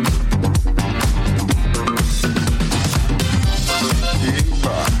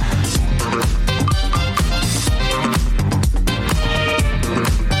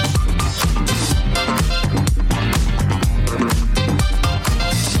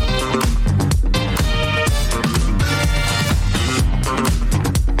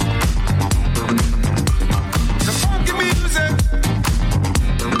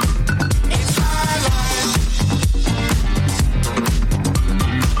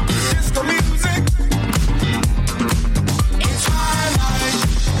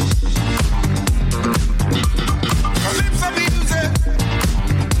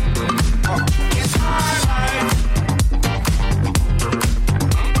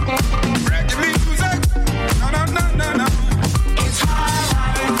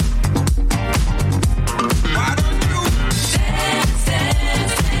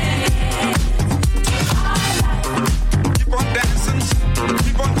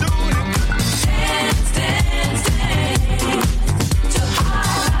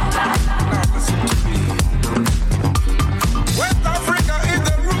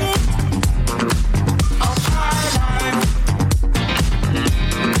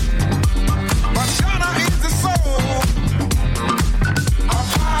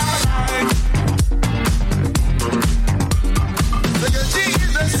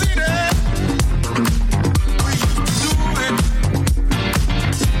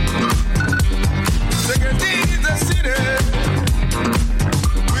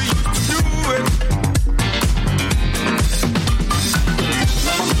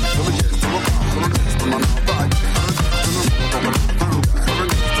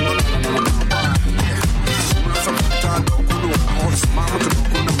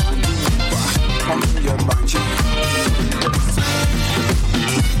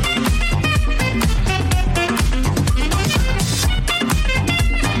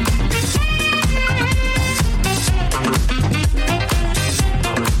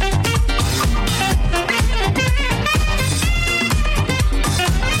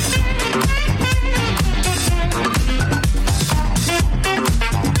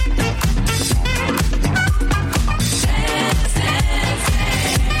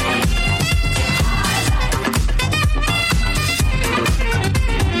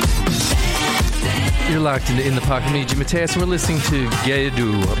 Locked into In the Pocket Media Mateus, and we're listening to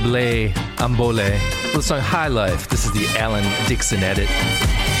Gedu Ble Ambole with the song High Life. This is the Alan Dixon edit.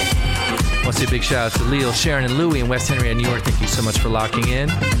 I want to say a big shout out to Leo, Sharon, and Louie in West Henrietta, New York. Thank you so much for locking in.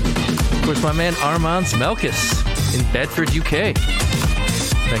 Of course, my man Armand Smelkus in Bedford, UK.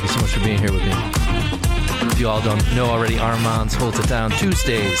 Thank you so much for being here with me. If you all don't know already, Armand holds it down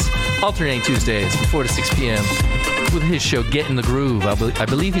Tuesdays, alternating Tuesdays from 4 to 6 p.m. with his show Get in the Groove. I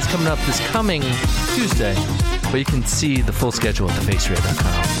believe he's coming up this coming Tuesday, but you can see the full schedule at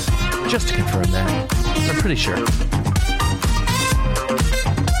thefaceradio.com just to confirm that. I'm pretty sure.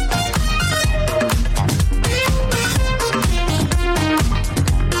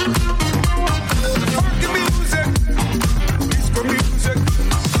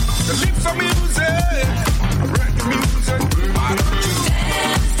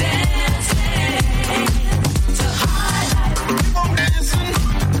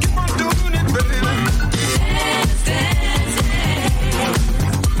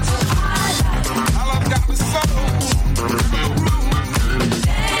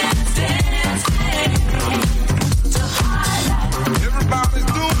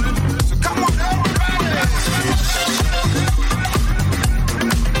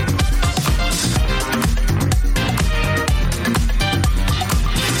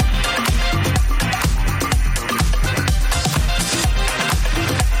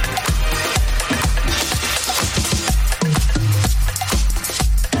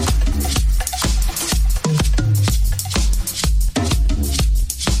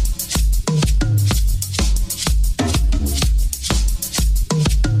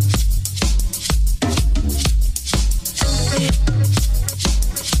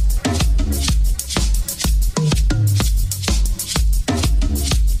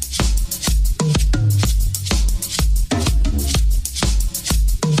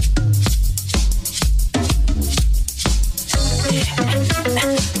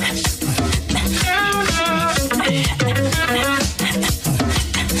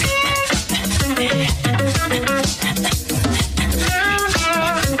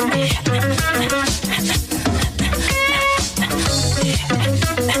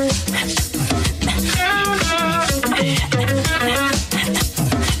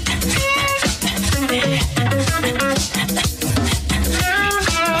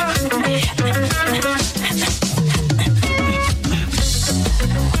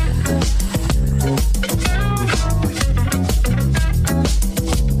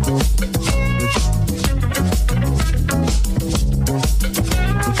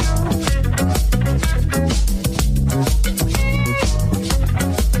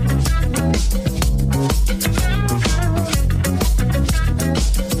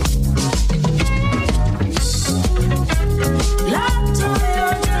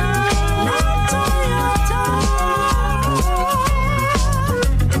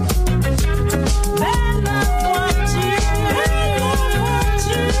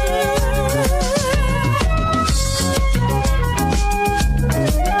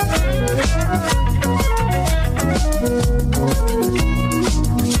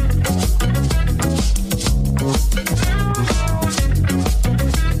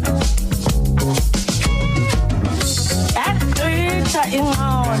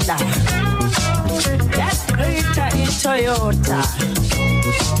 Honda. That Toyota is Toyota.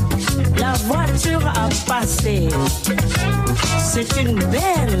 La voiture a passé. C'est une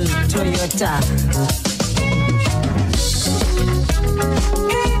belle Toyota.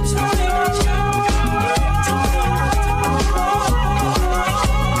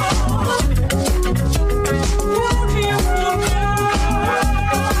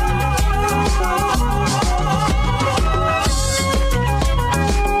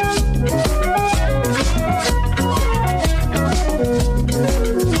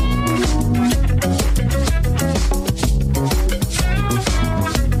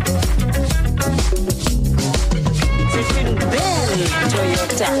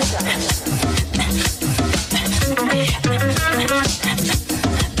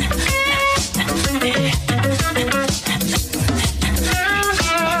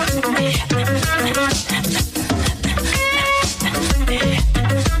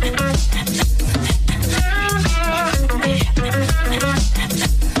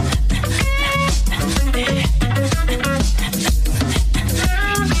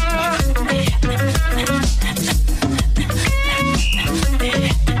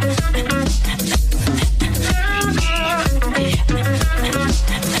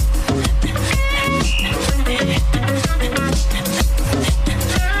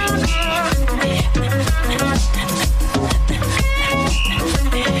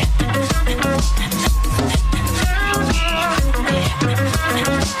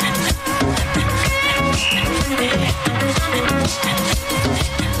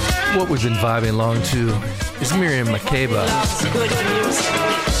 What we've been vibing along to is Miriam Makeba.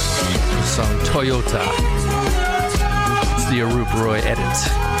 The song Toyota. It's the Arup Roy edit.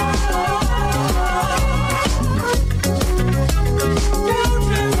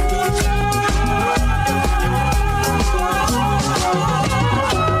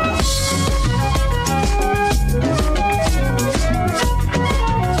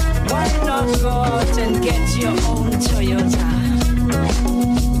 Why not go out and get your own Toyota?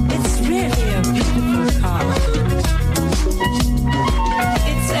 It's really a beautiful car.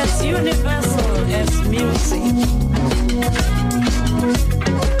 It's as universal as music.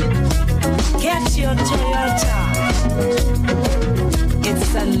 Get your Toyota.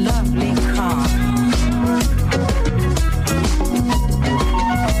 It's a lovely car.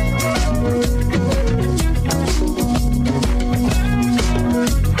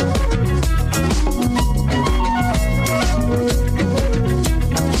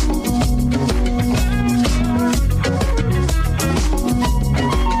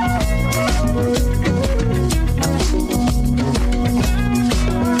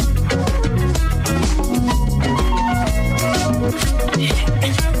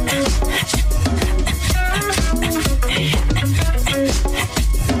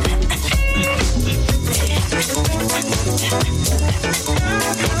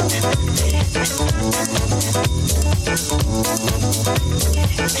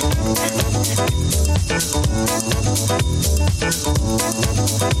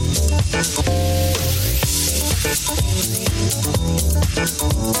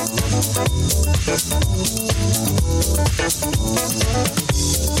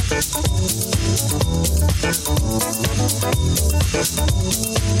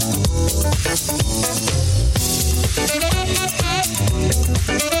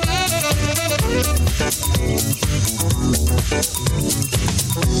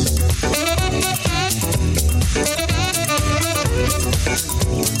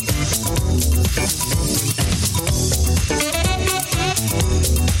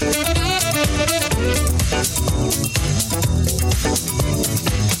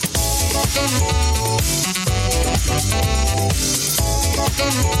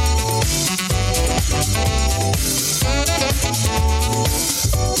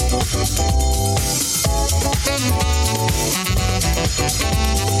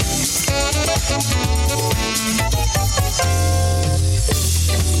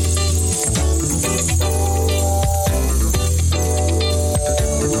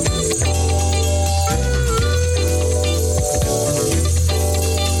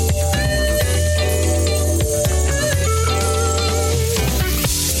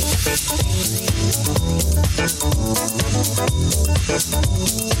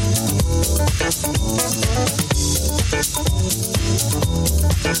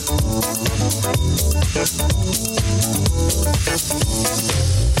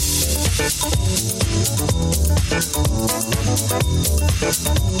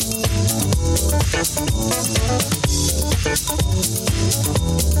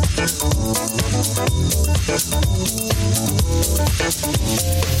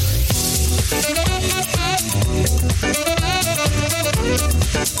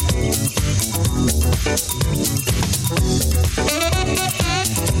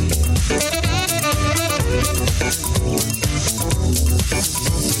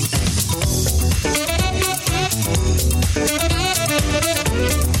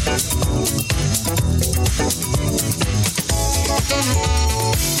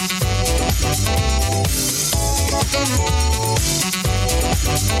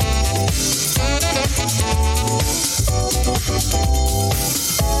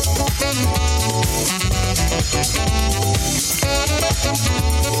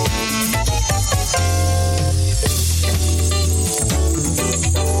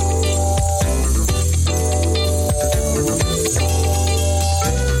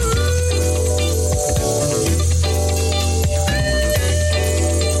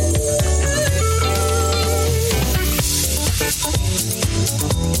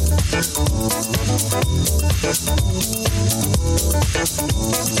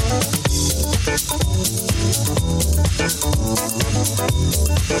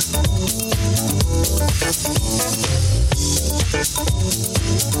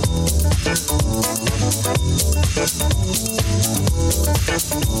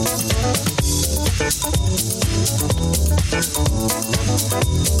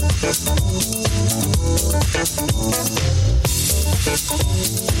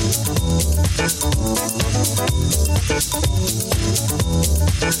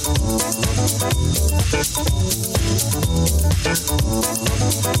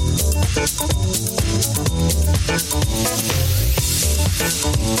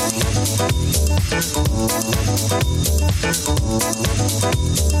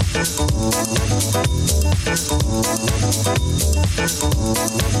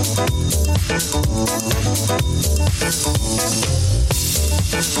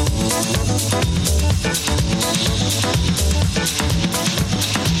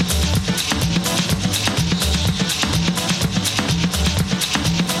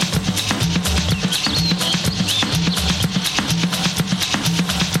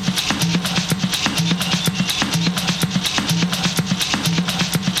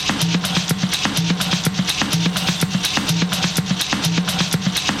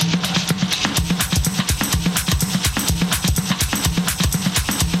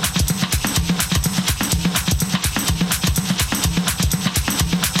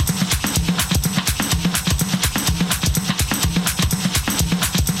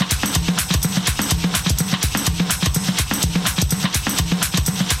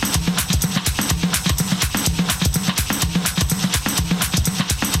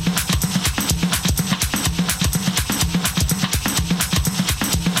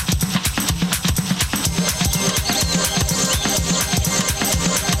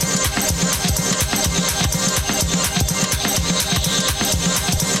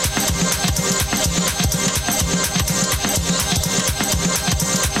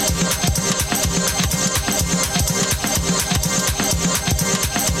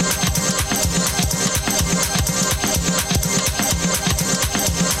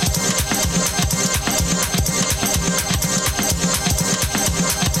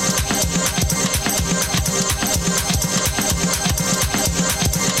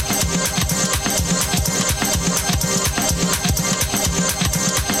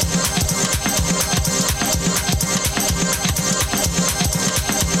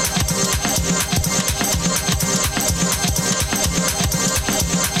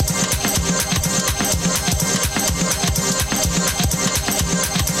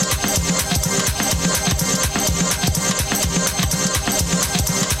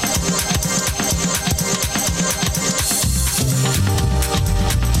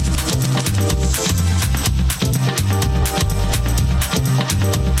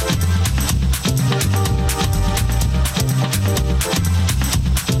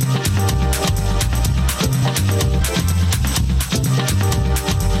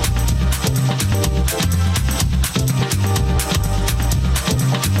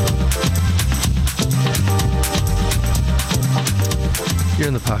 You're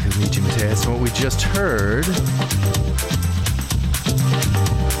in the pocket of me, Mateus, and what we just heard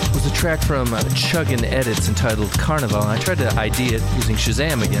was a track from Chuggin' Edits entitled Carnival, and I tried to ID it using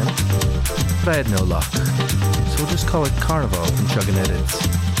Shazam again, but I had no luck. So we'll just call it Carnival from Chuggin' Edits.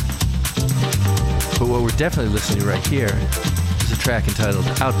 But what we're definitely listening to right here is a track entitled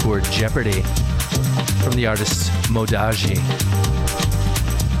Outboard Jeopardy from the artist Modaji.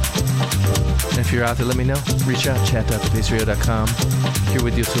 And if you're out there, let me know. Reach out, chat.thefaceradio.com. Here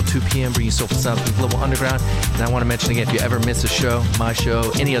with you till 2 p.m., bringing soulful sounds from the global underground. And I want to mention again, if you ever miss a show, my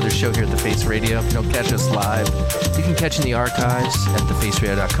show, any other show here at The Face Radio, if you don't catch us live, you can catch in the archives at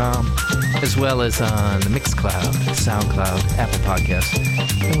thefaceradio.com, as well as on the Mixcloud, SoundCloud, Apple Podcasts,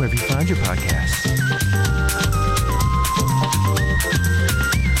 and wherever you find your podcasts.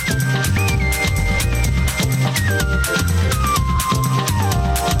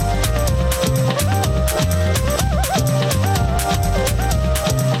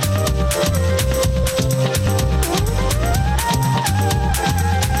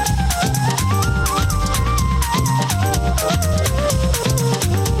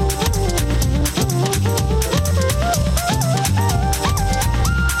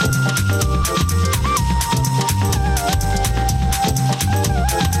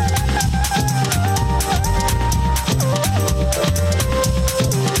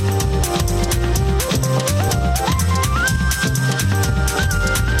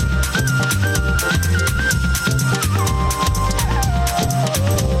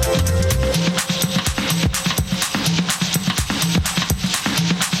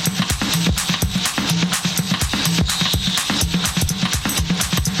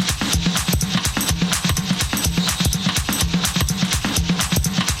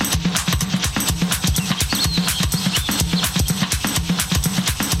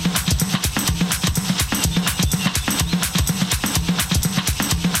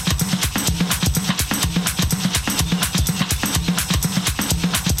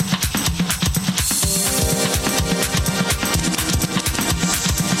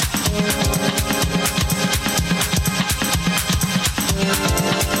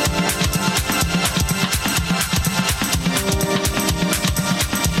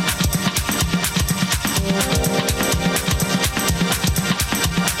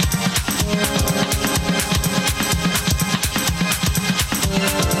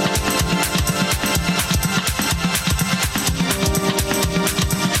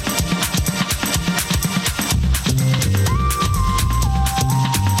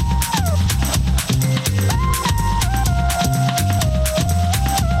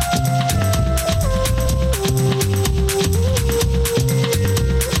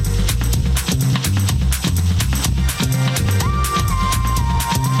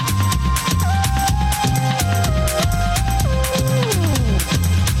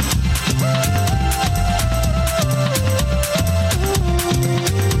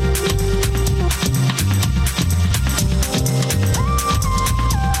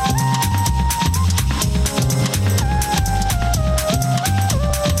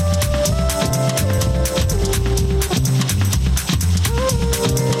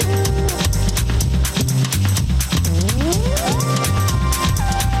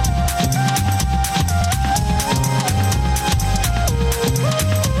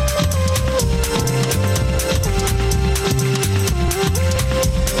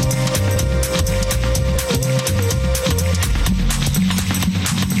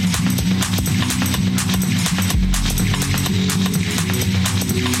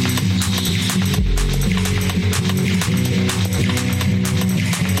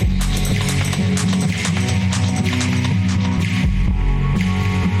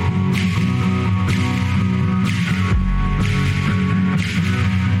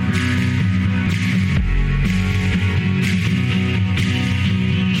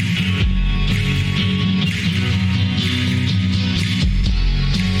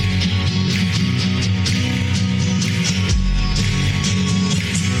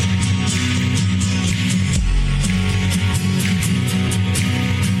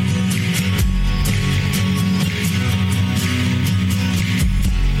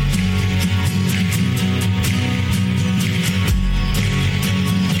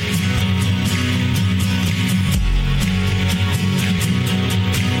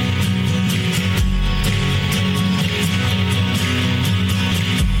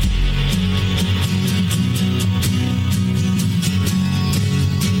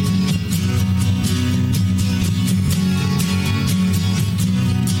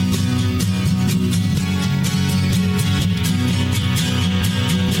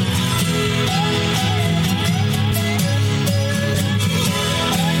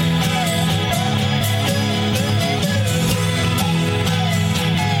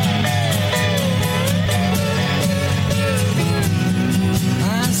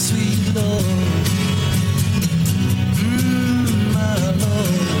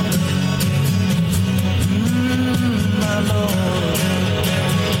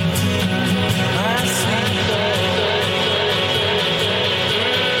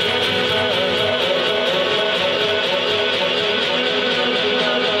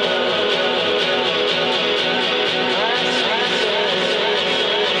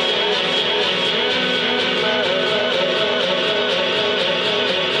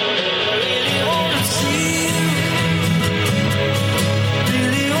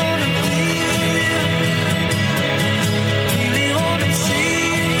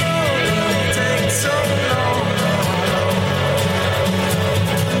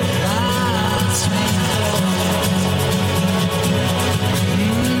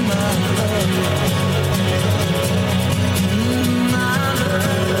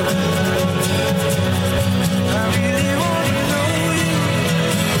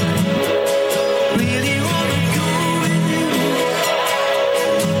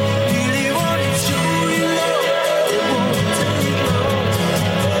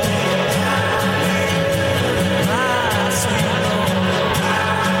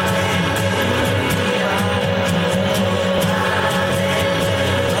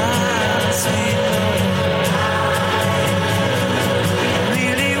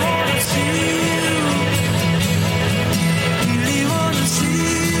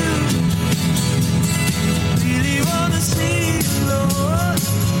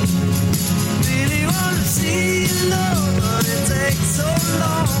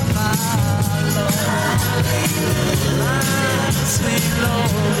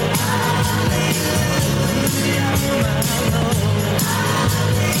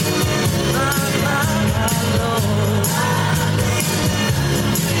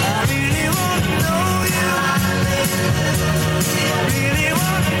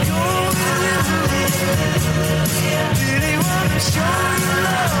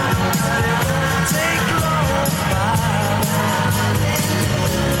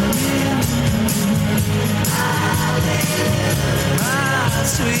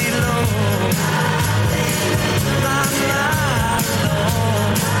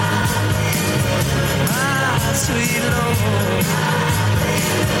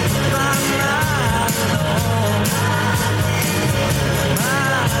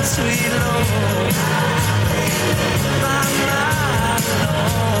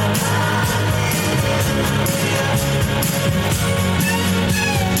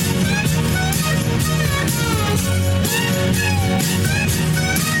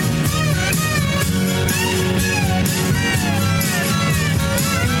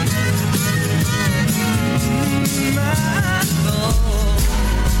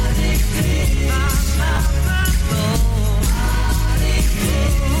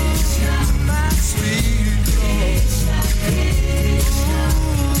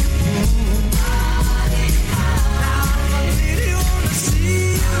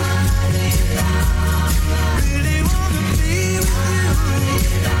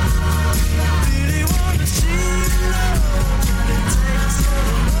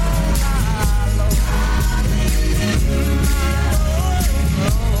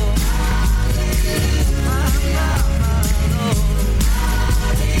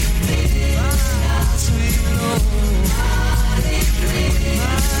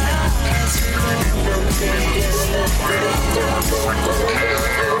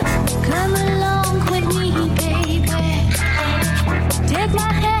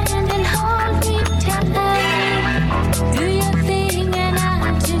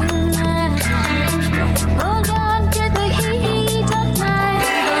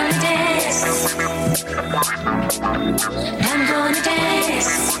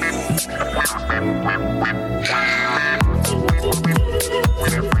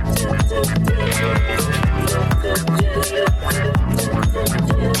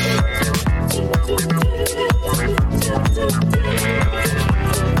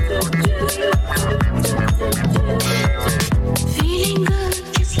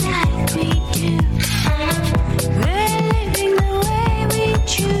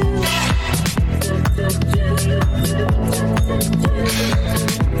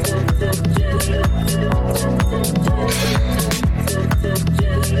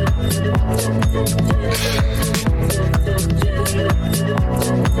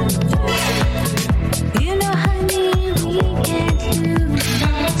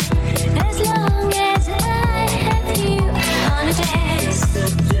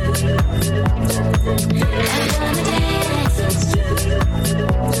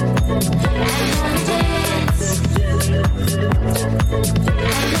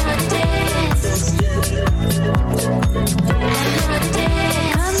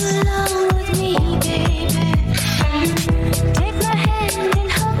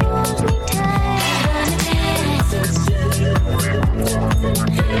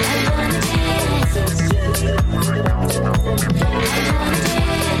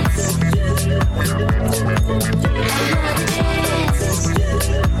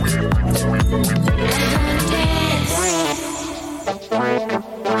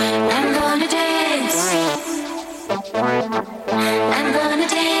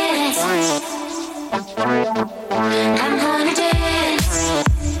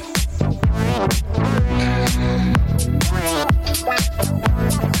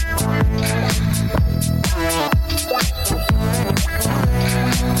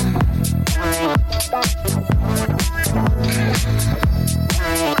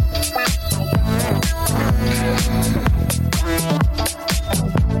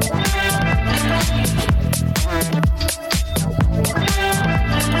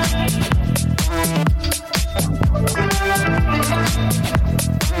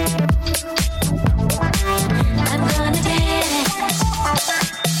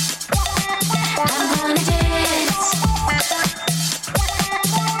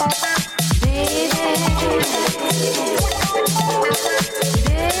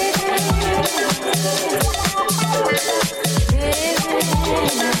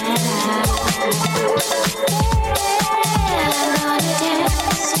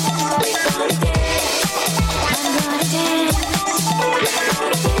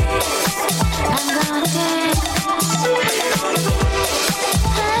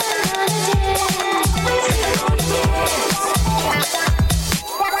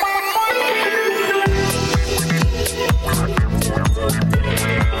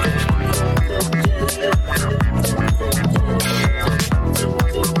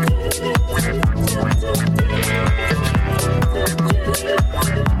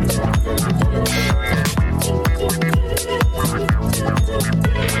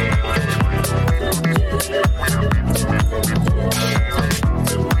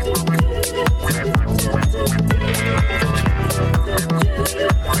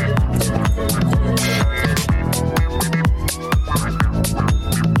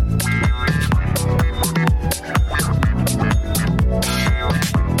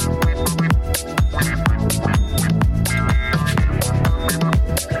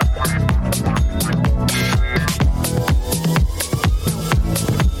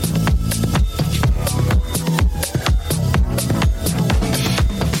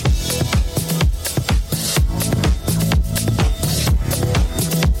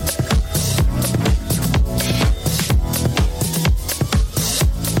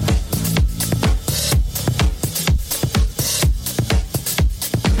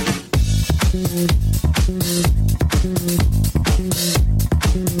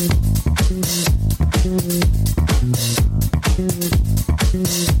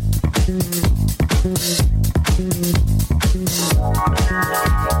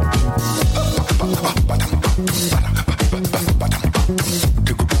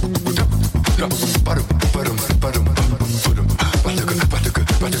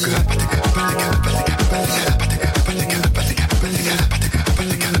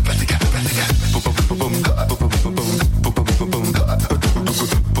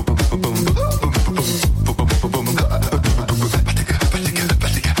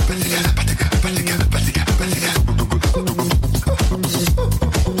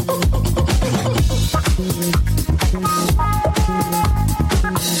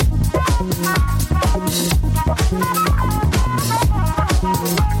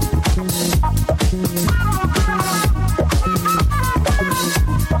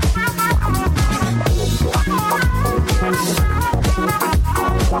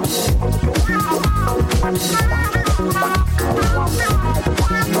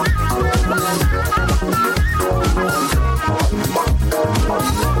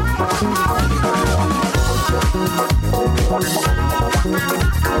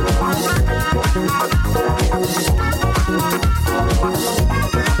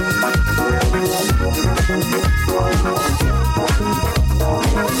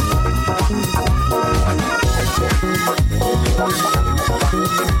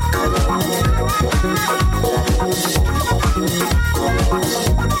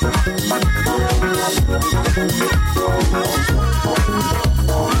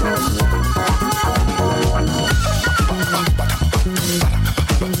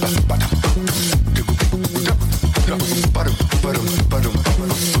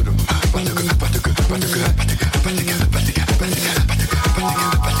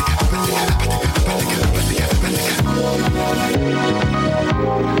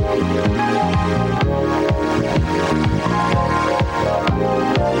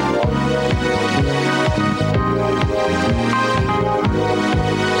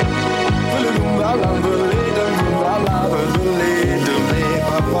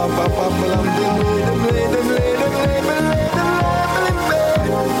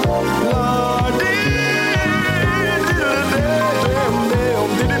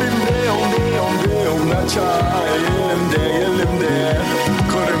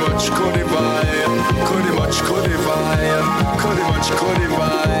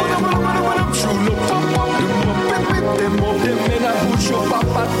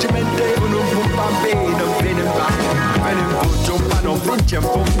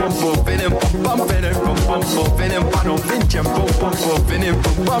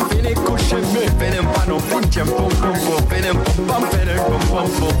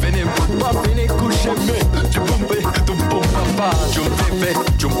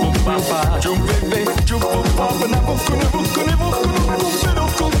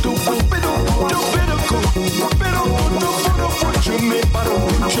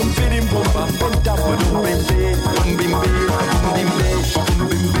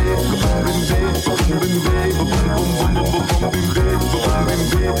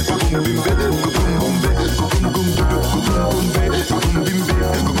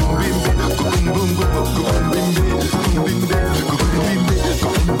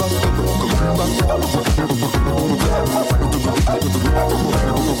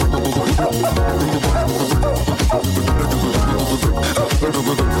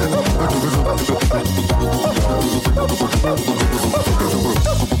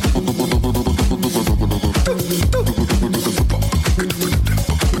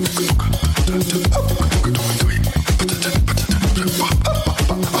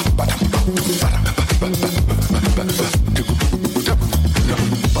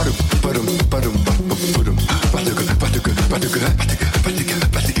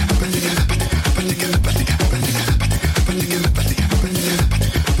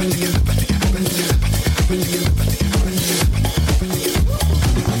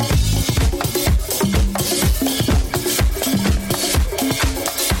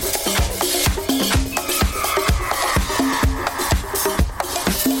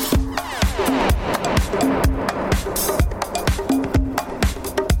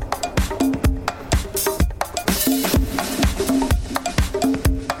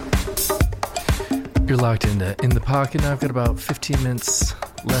 You're locked in the pocket now. I've got about 15 minutes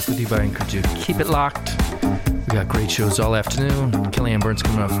left with you, but I encourage you to keep it locked. We got great shows all afternoon. Kellyanne Burns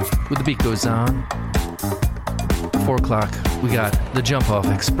coming up with The Beat Goes On. 4 o'clock, we got The Jump Off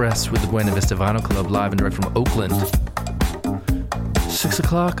Express with the Buena Vista Vinyl Club live and direct from Oakland. 6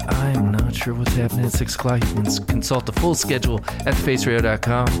 o'clock, I'm not sure what's happening at 6 o'clock. You can consult the full schedule at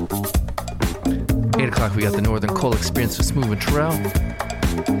thefaceradio.com. 8 o'clock, we got the Northern Coal Experience with Smooth and Terrell.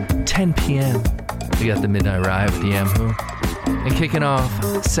 10 p.m., we got the Midnight Ride with the Yamhoo. And kicking off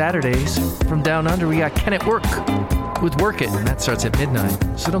Saturdays from Down Under, we got Can It Work with Work It, and that starts at midnight.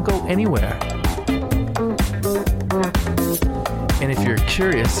 So don't go anywhere. And if you're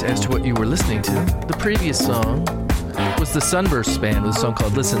curious as to what you were listening to, the previous song was the Sunburst Band with a song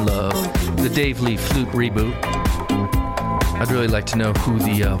called Listen Love, the Dave Lee Flute reboot. I'd really like to know who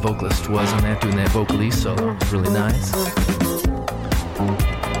the vocalist was on that, doing that vocally solo. It was really nice.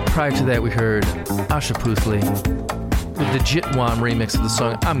 Prior to that, we heard Asha Puthli with the Jitwam remix of the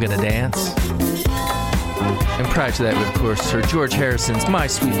song I'm Gonna Dance. And prior to that, we, of course, heard George Harrison's My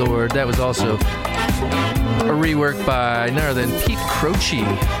Sweet Lord. That was also a rework by none other than Pete Croce.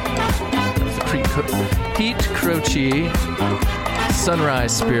 Pete Croce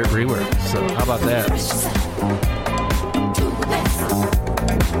Sunrise Spirit rework. So how about that?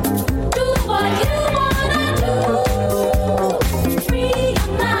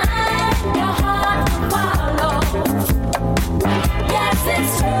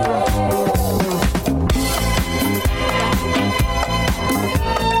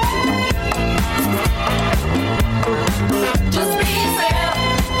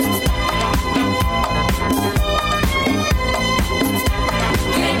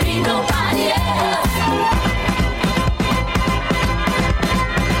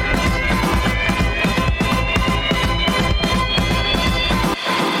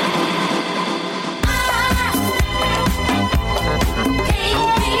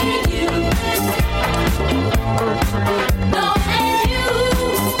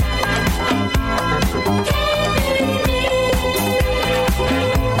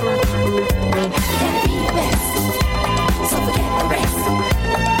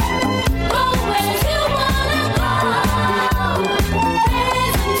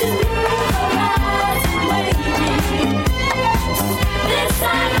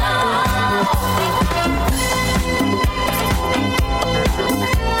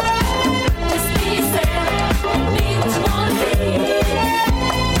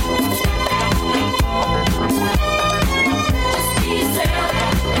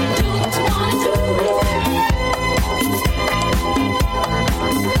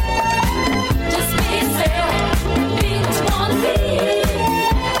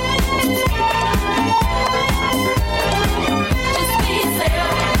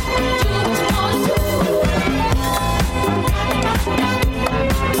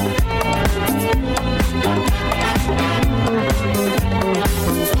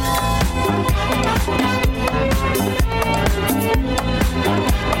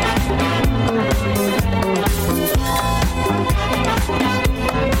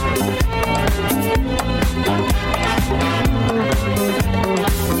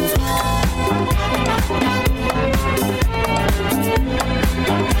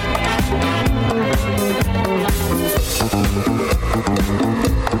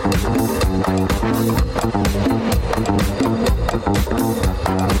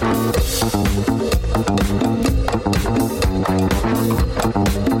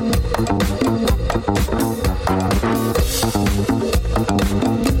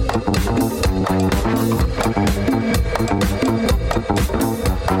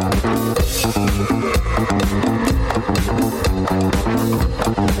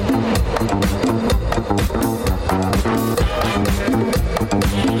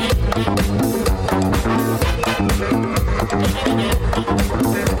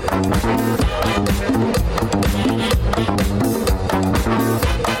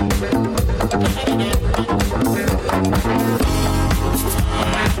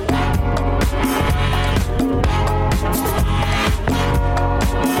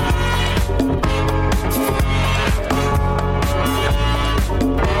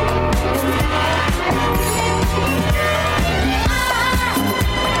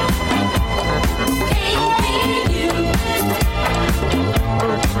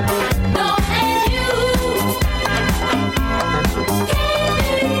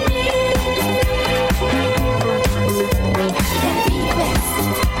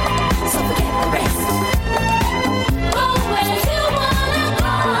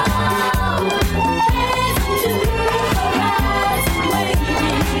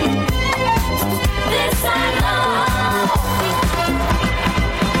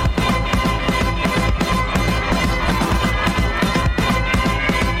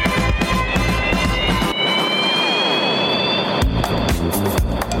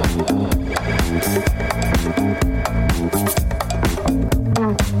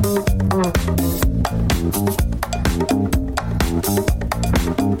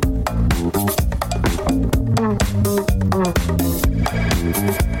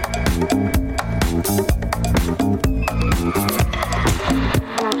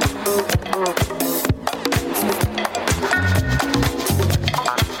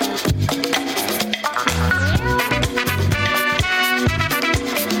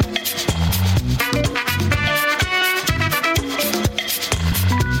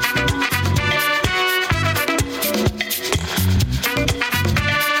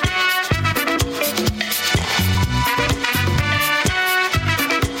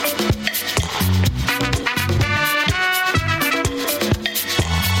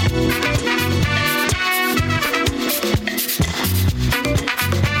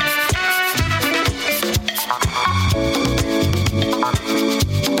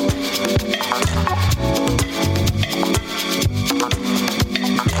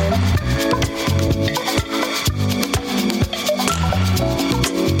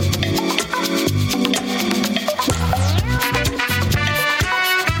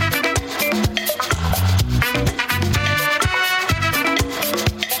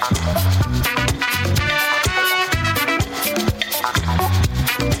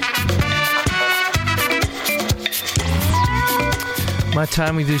 My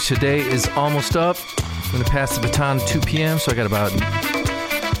time with you today is almost up. I'm going to pass the baton at 2 p.m., so I got about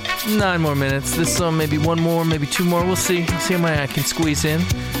 9 more minutes. This song, maybe one more, maybe 2 more. We'll see. See how many I can squeeze in.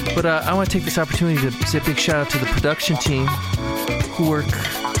 But I want to take this opportunity to say a big shout out to the production team who work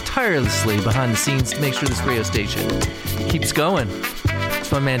tirelessly behind the scenes to make sure this radio station keeps going.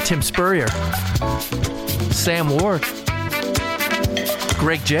 It's my man Tim Spurrier, Sam Ward,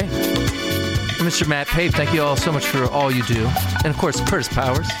 Greg J, and Mr. Matt Pape. Thank you all so much for all you do. And of course, Curtis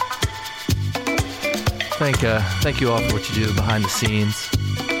Powers. Thank you all for what you do behind the scenes.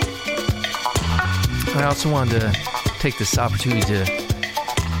 I also wanted to take this opportunity to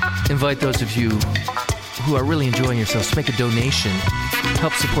invite those of you who are really enjoying yourselves to make a donation.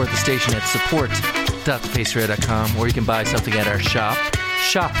 Help support the station at support.thefaceradio.com, or you can buy something at our shop,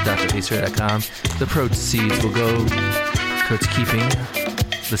 shop.thefaceradio.com. The proceeds will go towards keeping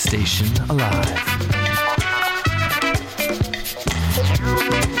the station alive.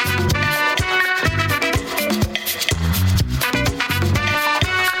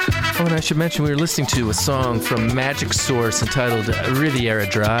 Oh, and I should mention we were listening to a song from Magic Source entitled Riviera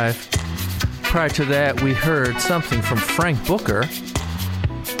Drive. Prior to that, we heard something from Frank Booker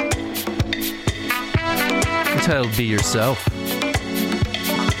entitled Be Yourself.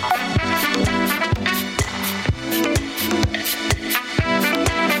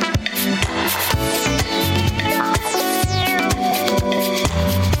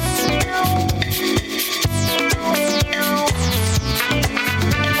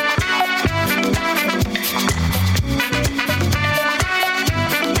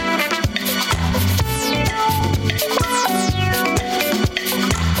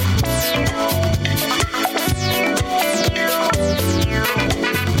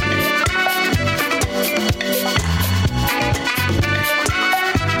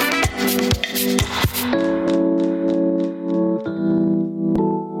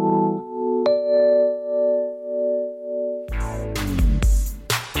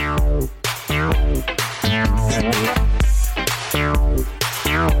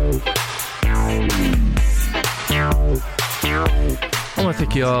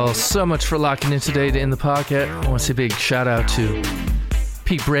 Thank you all so much for locking in today to End the Pocket. I want to say a big shout out to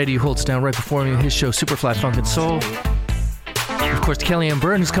Pete Brady, who holds down right before me with his show Superfly Funk and Soul. And of course, Kellyanne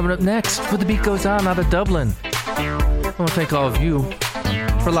Byrne, who's coming up next for The Beat Goes On out of Dublin. I want to thank all of you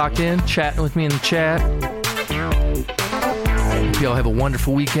for locked in, chatting with me in the chat. Hope you all have a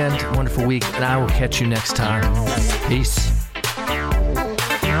wonderful weekend, wonderful week, and I will catch you next time. Peace.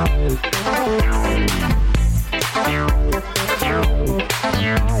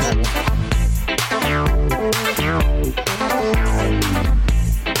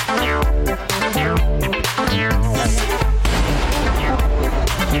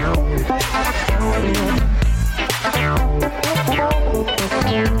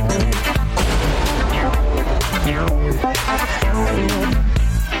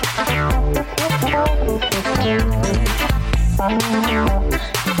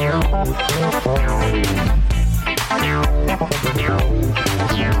 Yeah.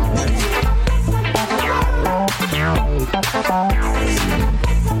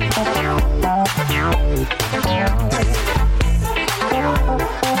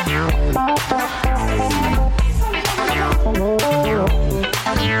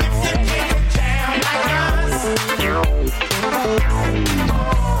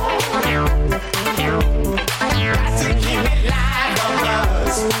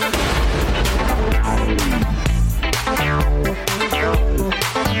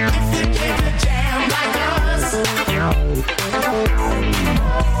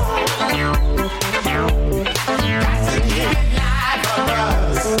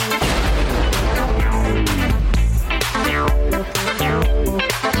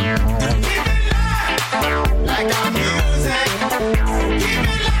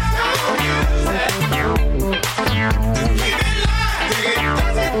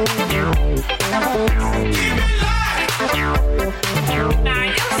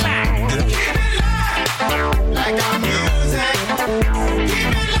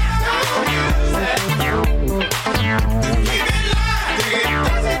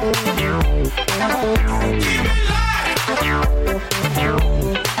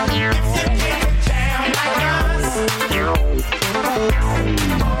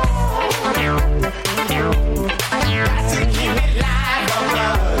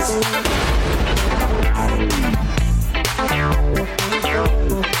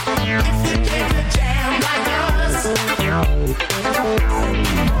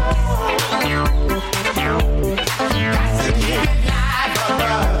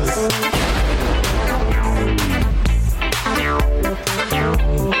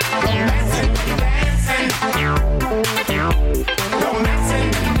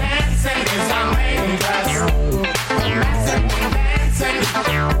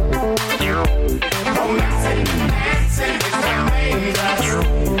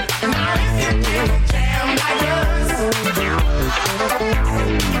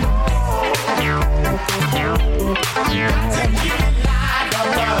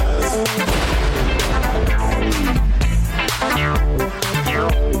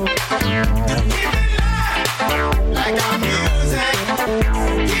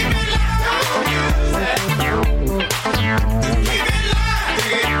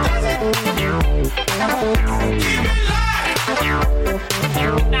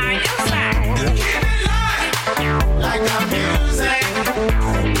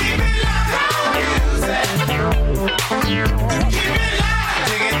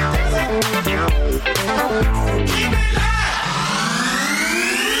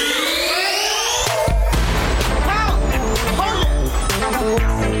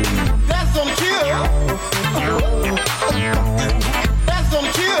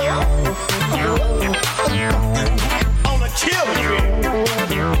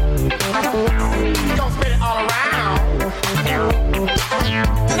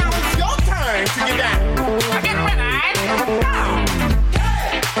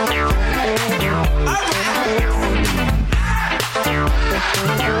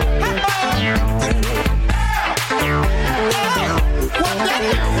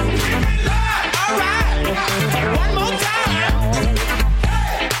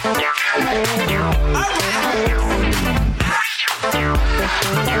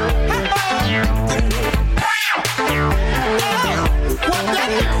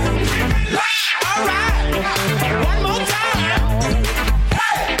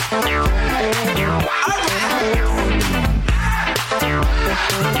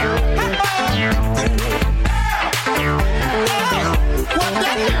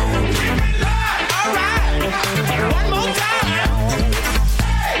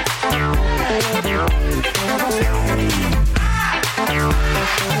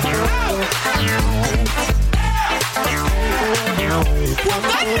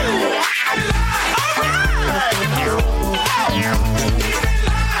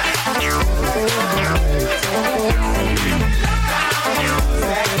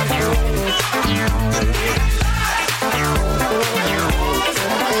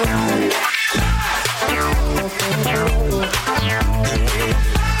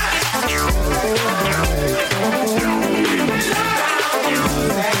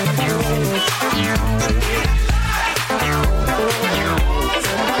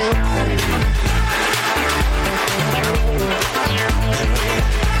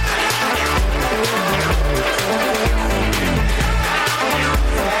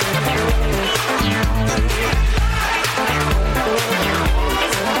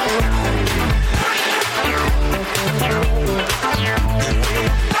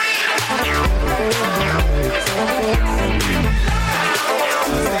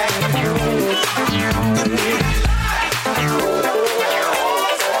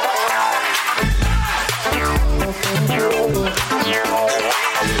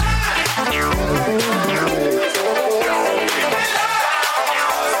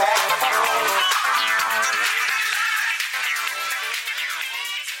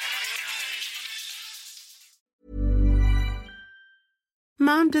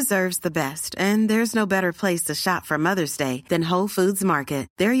 Mom deserves the best, and there's no better place to shop for Mother's Day than Whole Foods Market.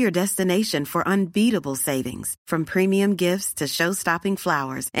 They're your destination for unbeatable savings, from premium gifts to show-stopping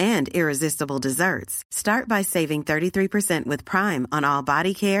flowers and irresistible desserts. Start by saving 33% with Prime on all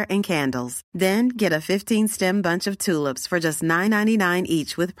body care and candles. Then get a 15-stem bunch of tulips for just $9.99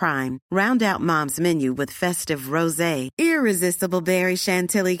 each with Prime. Round out Mom's menu with festive rosé, irresistible berry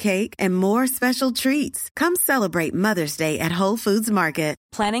chantilly cake, and more special treats. Come celebrate Mother's Day at Whole Foods Market.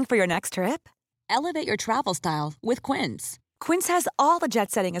 Planning for your next trip? Elevate your travel style with Quince. Quince has all the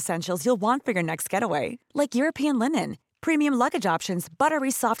jet-setting essentials you'll want for your next getaway, like European linen, premium luggage options,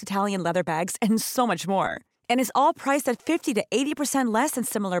 buttery soft Italian leather bags, and so much more. And is all priced at 50 to 80% less than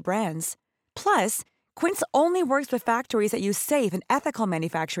similar brands. Plus, Quince only works with factories that use safe and ethical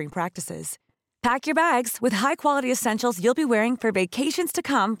manufacturing practices. Pack your bags with high-quality essentials you'll be wearing for vacations to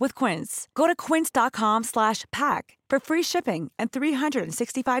come with Quince. Go to quince.com/pack for free shipping and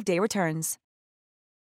 365-day returns.